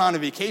even going on a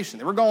vacation.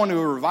 They were going to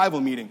a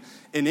revival meeting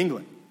in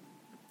England.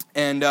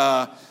 And,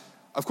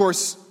 of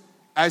course,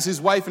 as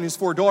his wife and his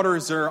 4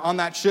 daughters are on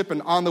that ship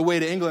and on the way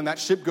to England, that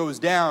ship goes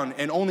down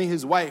and only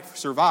his wife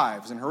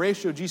survives. And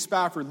Horatio G.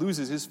 Spafford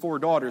loses his 4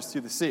 daughters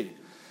to the sea.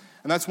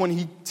 And that's when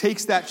he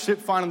takes that ship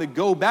finally to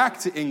go back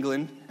to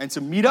England and to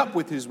meet up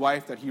with his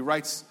wife that he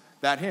writes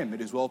that hymn,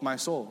 It Is Well With My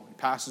Soul. He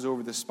passes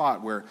over the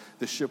spot where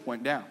the ship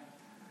went down.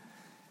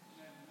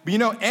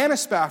 But Anna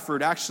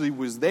Spafford actually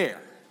was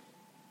there.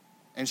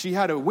 And she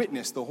had to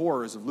witness the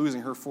horrors of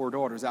losing her 4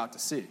 daughters out to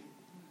sea.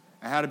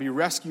 And had to be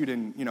rescued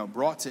and,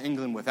 brought to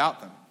England without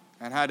them.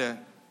 And had to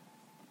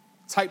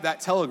type that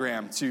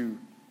telegram to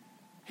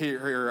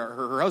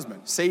her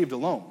husband, saved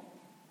alone.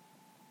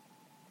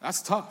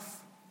 That's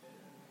tough.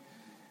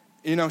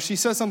 She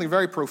says something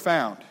very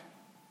profound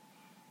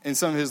in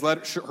some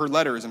of her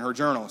letters and her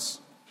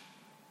journals.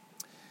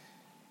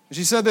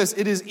 She said this,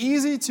 it is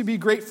easy to be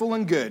grateful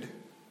and good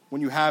when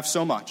you have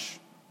so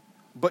much,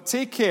 but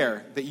take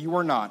care that you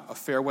are not a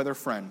fair weather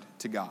friend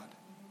to God.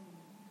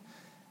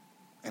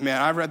 And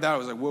man, I read that, I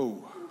was like,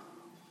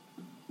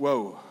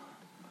 whoa.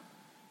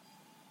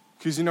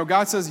 Because,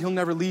 God says he'll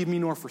never leave me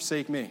nor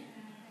forsake me.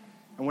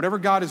 And whatever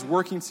God is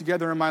working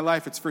together in my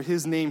life, it's for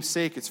his name's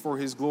sake, it's for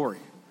his glory.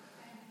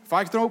 If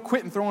I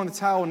quit and throw in the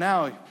towel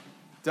now, the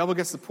devil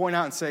gets to point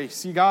out and say,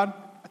 see, God,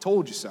 I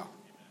told you so.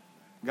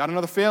 Got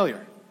another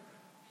failure.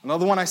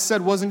 Another one I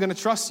said wasn't going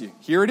to trust you.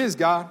 Here it is,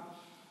 God.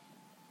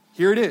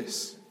 Here it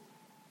is.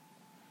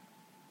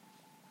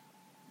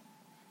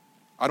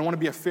 I don't want to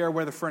be a fair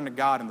weather friend to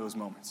God in those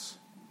moments.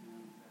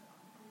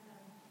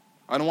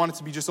 I don't want it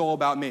to be just all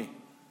about me.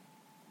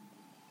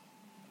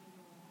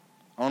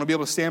 I want to be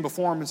able to stand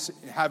before him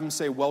and have him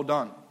say, well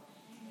done.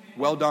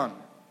 Well done.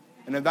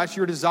 And if that's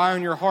your desire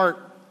in your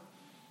heart,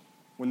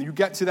 when you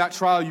get to that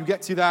trial, you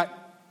get to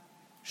that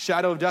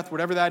shadow of death,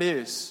 whatever that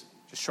is,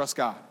 just trust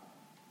God.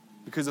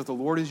 Because if the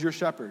Lord is your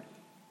shepherd,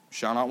 you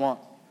shall not want.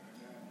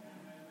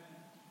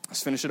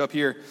 Let's finish it up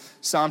here.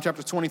 Psalm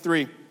chapter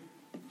 23.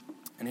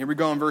 And here we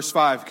go in verse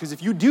 5. Because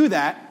if you do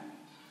that,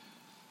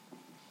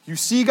 you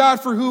see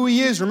God for who he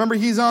is. Remember,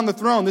 he's on the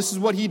throne. This is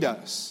what he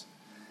does.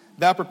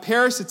 Thou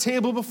preparest a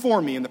table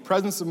before me in the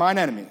presence of mine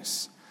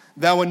enemies.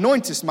 Thou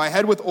anointest my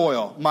head with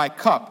oil. My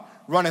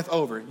cup runneth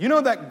over. You know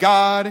that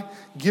God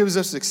gives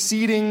us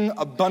exceeding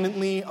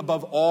abundantly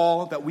above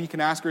all that we can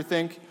ask or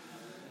think?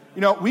 You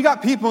know, we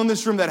got people in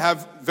this room that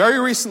have very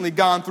recently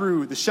gone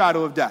through the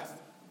shadow of death.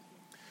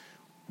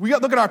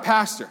 Look at our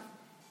pastor.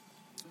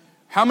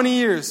 How many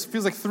years?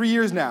 Feels like 3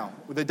 years now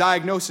with a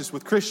diagnosis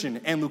with Christian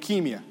and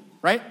leukemia,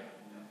 right?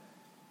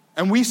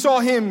 And we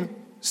saw him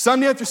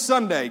Sunday after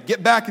Sunday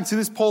get back into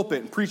this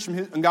pulpit and preach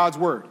from God's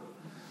word.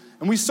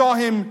 And we saw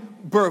him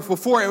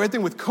before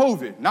everything with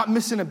COVID, not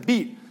missing a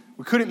beat.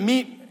 We couldn't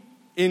meet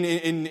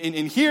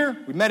in here.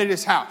 We met at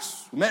his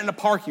house. We met in a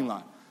parking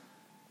lot.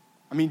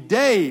 I mean,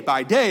 day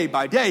by day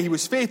by day, he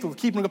was faithful to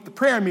keeping up the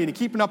prayer meeting,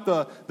 keeping up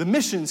the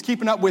missions,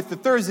 keeping up with the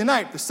Thursday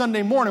night, the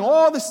Sunday morning,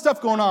 all this stuff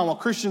going on while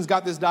Christians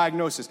got this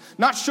diagnosis.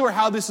 Not sure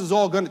how this is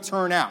all going to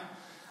turn out.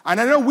 And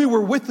I know we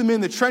were with him in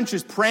the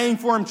trenches, praying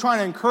for him, trying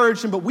to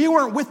encourage him, but we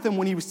weren't with him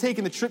when he was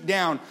taking the trip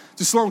down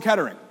to Sloan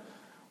Kettering.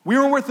 We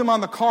weren't with him on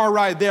the car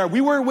ride there.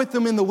 We weren't with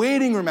him in the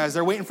waiting room as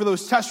they're waiting for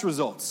those test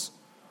results.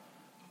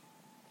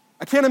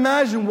 I can't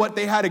imagine what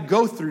they had to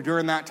go through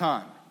during that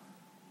time.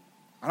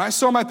 And I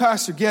saw my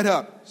pastor get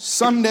up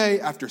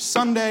Sunday after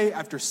Sunday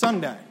after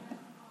Sunday.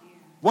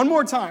 One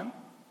more time.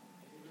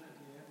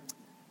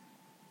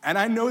 And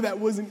I know that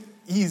wasn't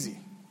easy.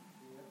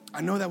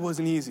 I know that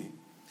wasn't easy.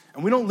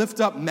 And we don't lift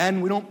up men.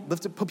 We don't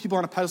put people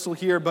on a pedestal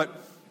here. But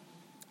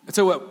I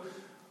tell you what,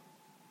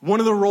 one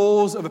of the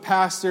roles of a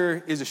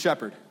pastor is a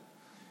shepherd.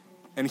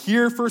 And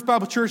here, First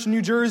Bible Church in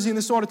New Jersey in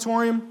this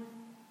auditorium,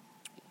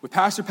 with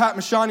Pastor Pat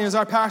Mashani as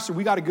our pastor,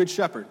 we got a good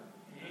shepherd.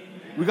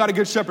 We got a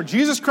good shepherd.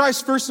 Jesus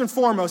Christ first and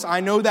foremost, I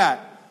know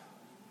that.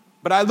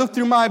 But I look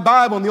through my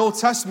Bible in the Old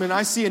Testament, and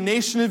I see a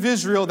nation of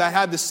Israel that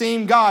had the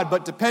same God,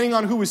 but depending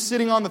on who was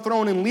sitting on the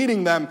throne and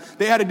leading them,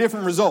 they had a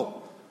different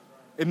result.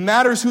 It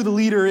matters who the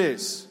leader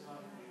is.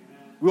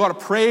 We ought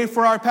to pray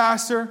for our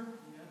pastor,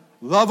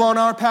 love on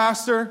our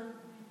pastor.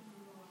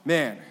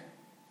 Man,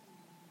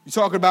 you're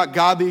talking about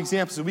godly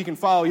examples that we can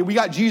follow. We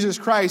got Jesus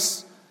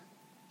Christ.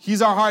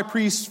 He's our high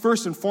priest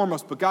first and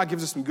foremost, but God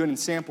gives us some good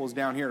examples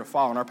down here to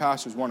follow, and our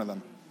pastor is one of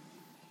them.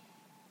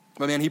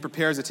 But man, he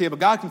prepares a table.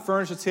 God can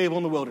furnish a table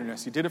in the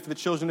wilderness. He did it for the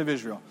children of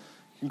Israel.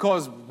 He can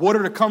cause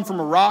water to come from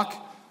a rock.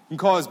 He can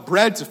cause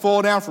bread to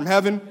fall down from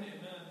heaven.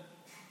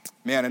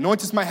 Man,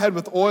 anointeth my head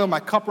with oil, my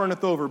cup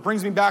runneth over. It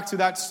brings me back to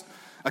that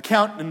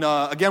account, and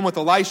again with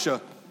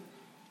Elisha.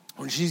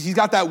 When he's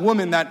got that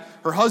woman that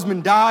her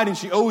husband died and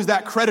she owes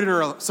that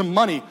creditor some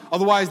money.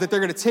 Otherwise, that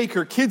they're going to take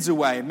her kids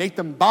away and make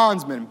them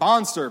bondsmen,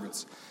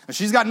 bondservants. And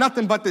she's got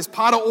nothing but this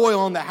pot of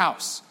oil in the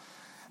house.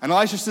 And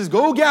Elisha says,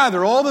 go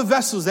gather all the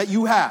vessels that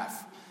you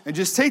have. And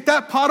just take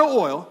that pot of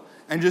oil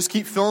and just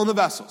keep filling the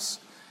vessels.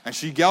 And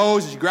she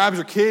goes, she grabs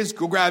her kids,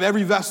 go grab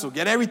every vessel.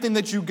 Get everything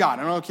that you got.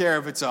 I don't care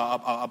if it's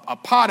a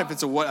pot, if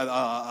it's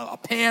a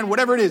pan,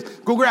 whatever it is.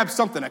 Go grab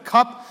something, a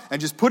cup, and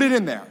just put it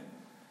in there.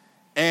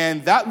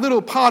 And that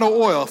little pot of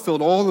oil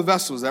filled all the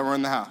vessels that were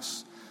in the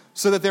house.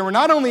 So that they were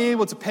not only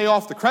able to pay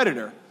off the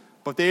creditor,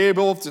 but they were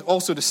able to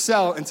also to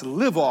sell and to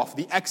live off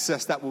the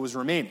excess that was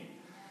remaining.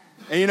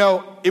 And you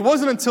know, it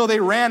wasn't until they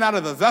ran out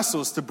of the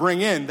vessels to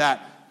bring in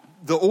that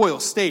the oil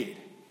stayed.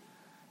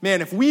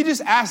 Man, if we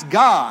just ask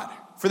God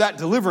for that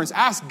deliverance,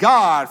 ask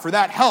God for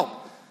that help,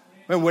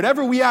 man,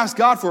 whatever we ask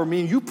God for, I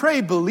mean, you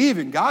pray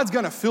believing, God's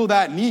going to fill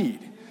that need.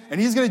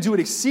 And he's going to do it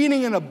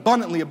exceeding and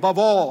abundantly above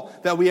all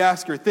that we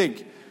ask or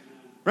think.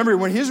 Remember,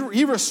 when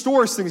he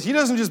restores things, he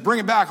doesn't just bring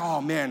it back,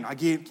 oh man, I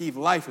gave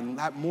life and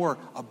that more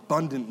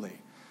abundantly.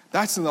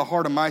 That's in the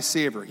heart of my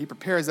Savior. He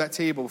prepares that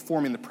table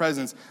before me in the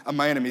presence of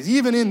my enemies.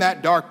 Even in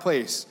that dark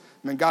place,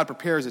 man, God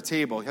prepares a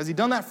table. Has he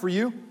done that for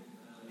you?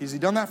 Has he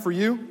done that for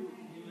you? Amen.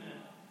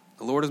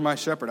 The Lord is my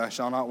shepherd, I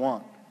shall not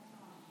want.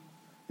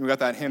 We got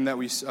that hymn that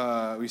we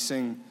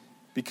sing,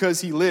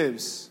 because he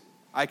lives,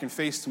 I can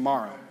face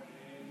tomorrow.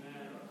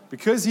 Amen.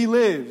 Because he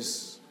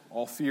lives,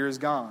 all fear is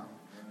gone.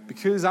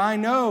 Because I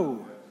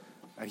know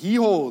that he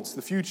holds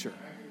the future.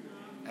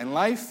 And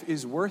life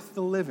is worth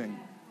the living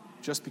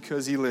just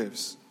because he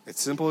lives.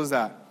 It's simple as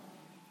that.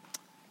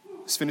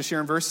 Let's finish here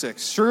in verse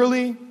 6.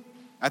 Surely,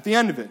 at the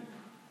end of it,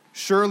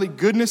 surely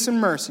goodness and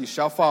mercy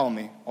shall follow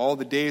me all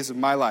the days of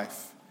my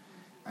life,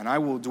 and I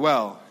will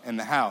dwell in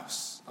the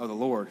house of the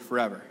Lord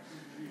forever.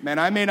 Man,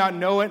 I may not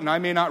know it and I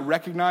may not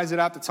recognize it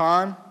at the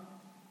time,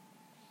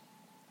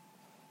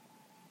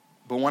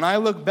 but when I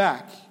look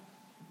back,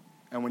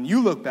 and when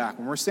you look back,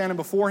 when we're standing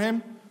before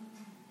him,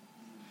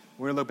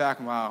 we're going to look back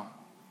and, wow,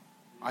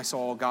 I saw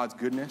all God's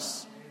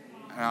goodness,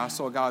 and I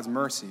saw God's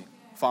mercy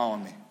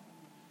following me.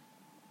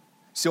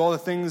 See all the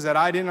things that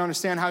I didn't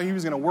understand how he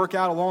was going to work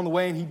out along the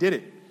way, and he did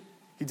it.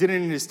 He did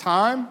it in his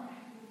time.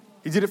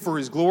 He did it for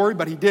his glory,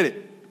 but he did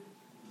it.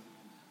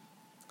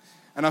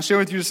 And I'll share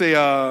with you just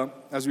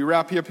as we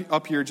wrap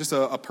up here, just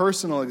a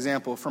personal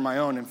example from my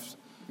own. And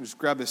just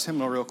grab this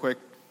hymnal real quick.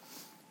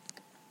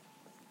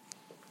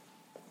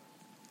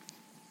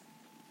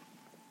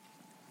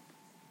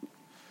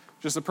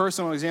 just a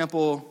personal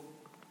example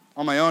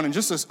on my own, and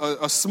just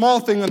a small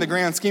thing in the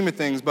grand scheme of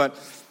things. But,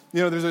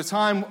 there's a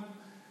time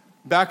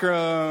back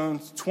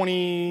around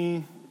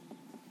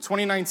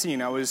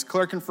 2019, I was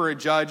clerking for a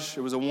judge.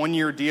 It was a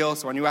 1-year deal,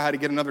 so I knew I had to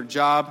get another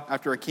job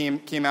after I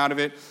came out of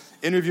it.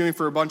 Interviewing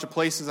for a bunch of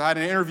places. I had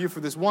an interview for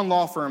this one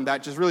law firm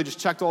that just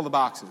checked all the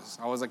boxes.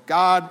 I was like,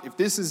 God, if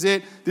this is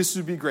it, this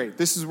would be great.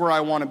 This is where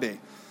I want to be.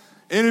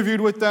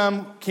 Interviewed with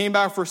them, came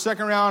back for a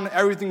second round.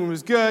 Everything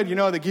was good.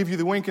 They give you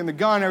the wink and the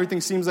gun.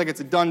 Everything seems like it's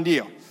a done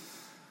deal.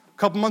 A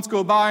couple months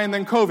go by, and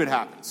then COVID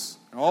happens.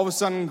 And all of a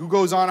sudden, who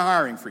goes on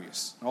hiring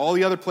freeze? All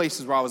the other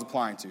places where I was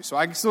applying to. So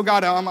I still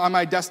got on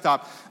my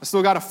desktop, I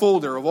still got a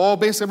folder of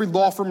basically every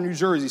law firm in New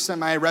Jersey sent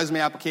my resume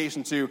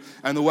application to,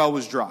 and the well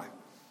was dry.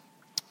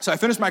 So I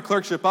finished my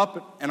clerkship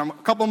up, and I'm a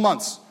couple of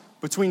months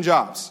between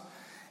jobs.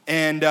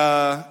 And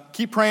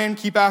keep praying,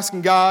 keep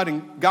asking God,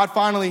 and God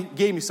finally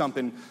gave me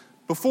something.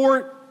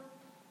 Before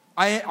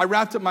I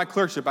wrapped up my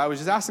clerkship, I was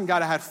just asking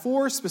God. I had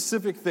 4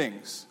 specific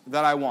things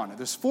that I wanted.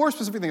 There's 4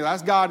 specific things. I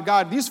asked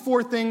God, these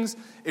 4 things,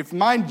 if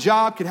my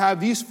job could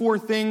have these 4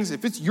 things,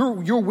 if it's your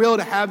will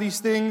to have these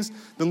things,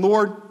 then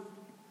Lord,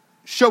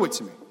 show it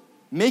to me.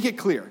 Make it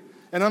clear.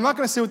 And I'm not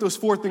going to say what those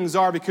 4 things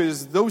are,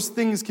 because those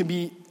things can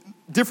be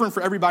different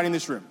for everybody in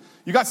this room.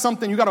 You got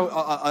something, you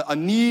got a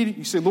need,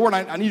 you say, Lord,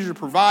 I need you to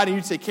provide, I need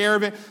you to take care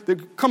of it.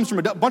 That comes from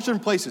a bunch of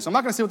different places. So I'm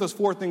not going to say what those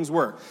 4 things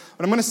were.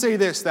 But I'm going to say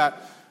this,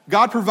 that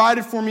God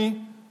provided for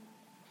me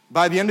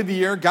by the end of the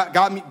year,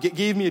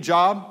 gave me a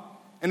job,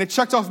 and it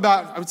checked off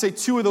about, I would say,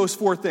 2 of those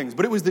 4 things.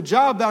 But it was the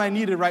job that I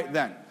needed right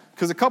then.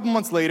 Because a couple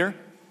months later,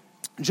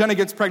 Jenna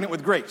gets pregnant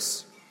with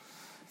Grace.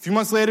 A few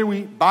months later,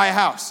 we buy a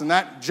house, and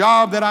that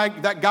job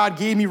that God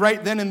gave me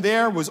right then and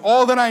there was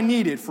all that I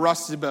needed for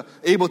us to be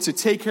able to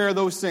take care of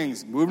those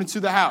things. Moved into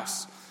the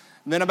house.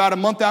 And then about a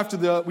month after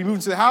we moved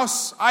into the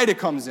house, Ida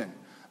comes in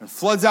and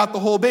floods out the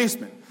whole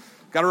basement.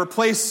 Got to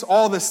replace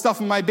all the stuff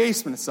in my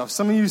basement and stuff.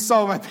 Some of you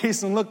saw what my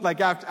basement looked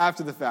like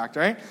after the fact,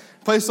 right?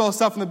 Replaced all the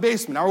stuff in the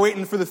basement. Now we're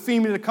waiting for the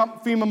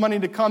FEMA money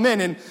to come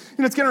in, and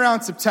it's getting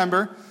around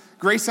September.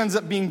 Grace ends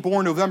up being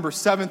born November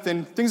 7th,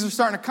 and things are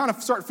starting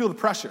to feel the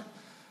pressure.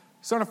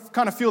 Starting to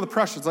kind of feel the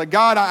pressure. It's like,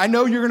 God, I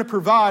know you're going to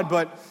provide,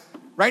 but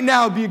right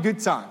now would be a good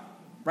time.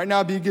 Right now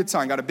would be a good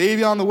time. Got a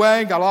baby on the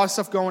way, got a lot of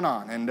stuff going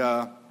on. And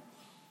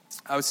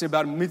I would say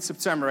about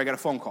mid-September, I got a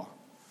phone call.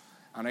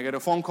 And I got a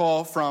phone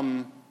call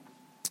from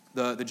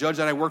the judge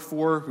that I worked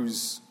for,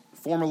 whose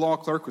former law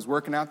clerk was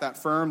working at that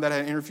firm that I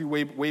had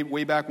interviewed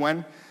way back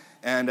when.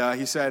 And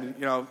he said,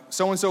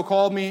 so-and-so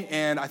called me,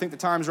 and I think the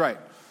time's right.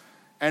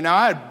 And now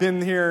I had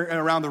been here and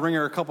around the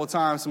ringer a couple of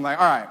times. So I'm like,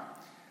 all right,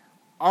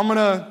 I'm going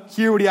to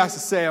hear what he has to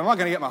say. I'm not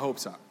going to get my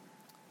hopes up.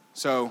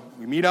 So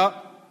we meet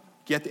up,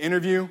 get the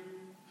interview,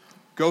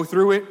 go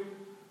through it,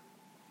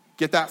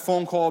 get that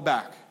phone call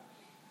back.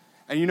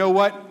 And you know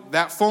what?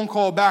 That phone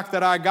call back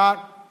that I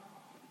got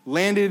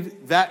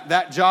landed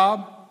that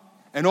job,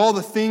 and all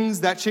the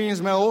things that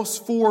changed my life,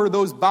 4 of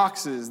those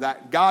boxes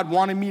that God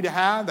wanted me to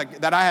have,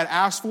 that I had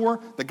asked for,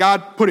 that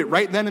God put it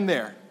right then and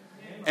there.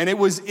 And it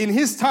was in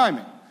his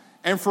timing.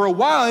 And for a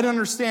while, I didn't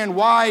understand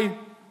why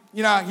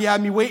he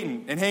had me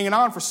waiting and hanging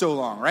on for so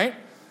long, right?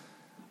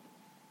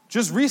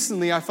 Just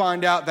recently, I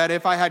found out that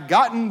if I had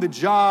gotten the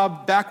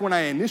job back when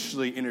I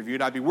initially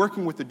interviewed, I'd be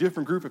working with a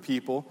different group of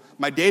people.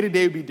 My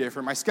day-to-day would be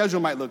different. My schedule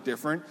might look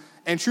different.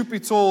 And truth be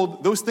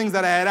told, those things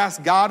that I had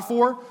asked God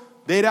for,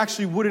 they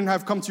actually wouldn't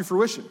have come to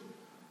fruition.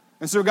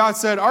 And so God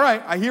said, all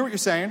right, I hear what you're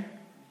saying.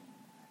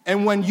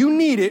 And when you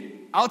need it,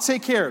 I'll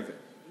take care of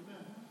it.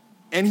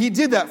 And he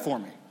did that for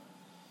me.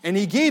 And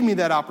he gave me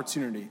that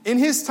opportunity in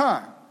his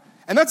time.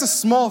 And that's a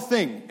small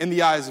thing in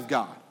the eyes of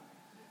God.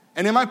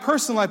 And in my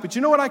personal life, but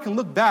you know what? I can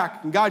look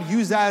back, and God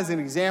used that as an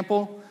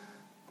example,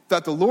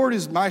 that the Lord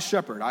is my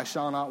shepherd, I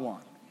shall not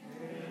want.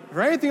 If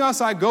for anything else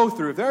I go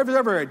through, if there's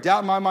ever a doubt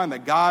in my mind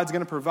that God's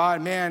going to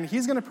provide, man,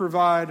 he's going to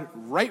provide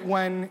right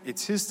when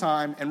it's his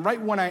time and right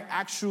when I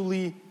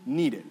actually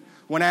need it.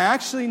 When I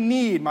actually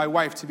need my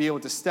wife to be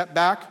able to step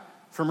back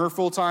from her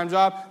full-time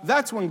job,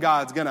 that's when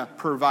God's going to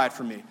provide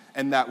for me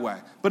in that way.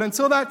 But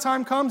until that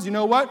time comes, you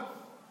know what?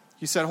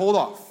 He said, hold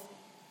off.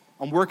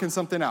 I'm working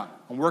something out.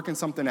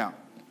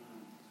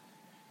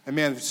 And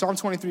man, Psalm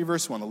 23,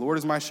 verse 1, the Lord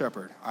is my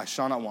shepherd, I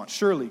shall not want.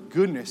 Surely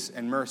goodness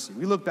and mercy.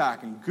 We look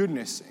back, and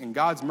goodness and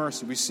God's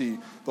mercy we see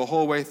the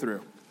whole way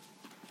through.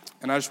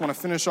 And I just want to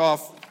finish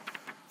off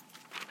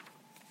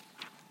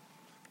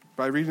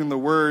by reading the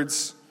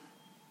words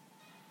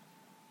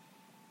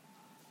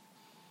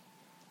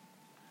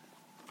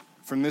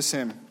from this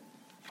hymn.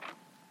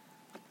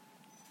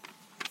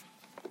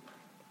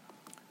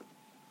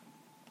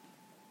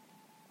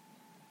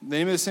 The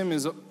name of this hymn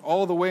is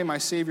All the Way My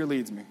Savior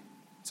Leads Me.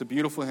 It's a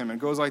beautiful hymn. It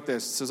goes like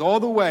this. It says, all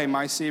the way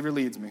my Savior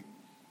leads me.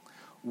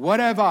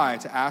 What have I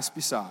to ask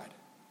beside?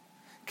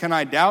 Can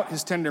I doubt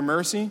his tender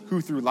mercy,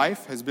 who through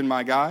life has been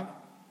my guide?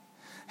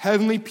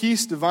 Heavenly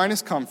peace,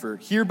 divinest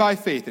comfort, here by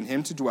faith in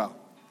him to dwell.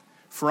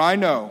 For I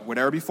know,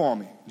 whatever befall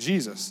me,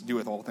 Jesus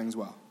doeth all things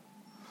well.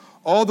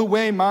 All the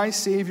way my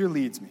Savior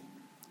leads me.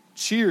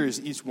 Cheers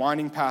each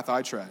winding path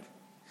I tread.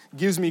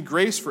 gives me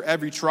grace for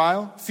every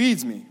trial,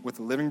 feeds me with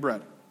the living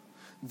bread.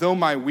 Though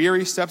my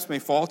weary steps may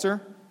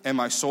falter, and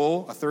my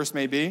soul athirst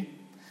may be,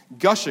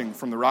 gushing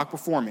from the rock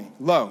before me,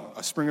 lo,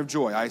 a spring of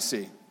joy I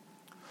see.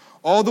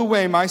 All the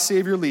way my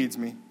Savior leads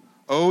me,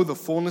 oh, the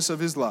fullness of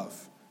his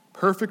love.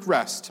 Perfect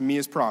rest to me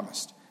is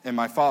promised, in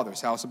my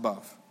Father's house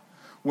above.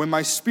 When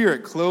my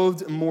spirit,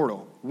 clothed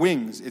immortal,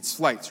 wings its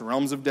flight to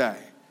realms of day,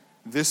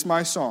 this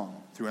my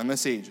song through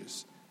endless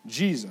ages,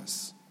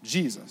 Jesus,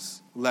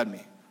 Jesus, led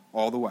me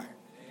all the way.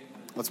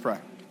 Let's pray.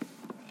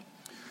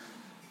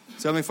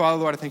 So, Heavenly Father,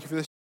 Lord, I thank you for this.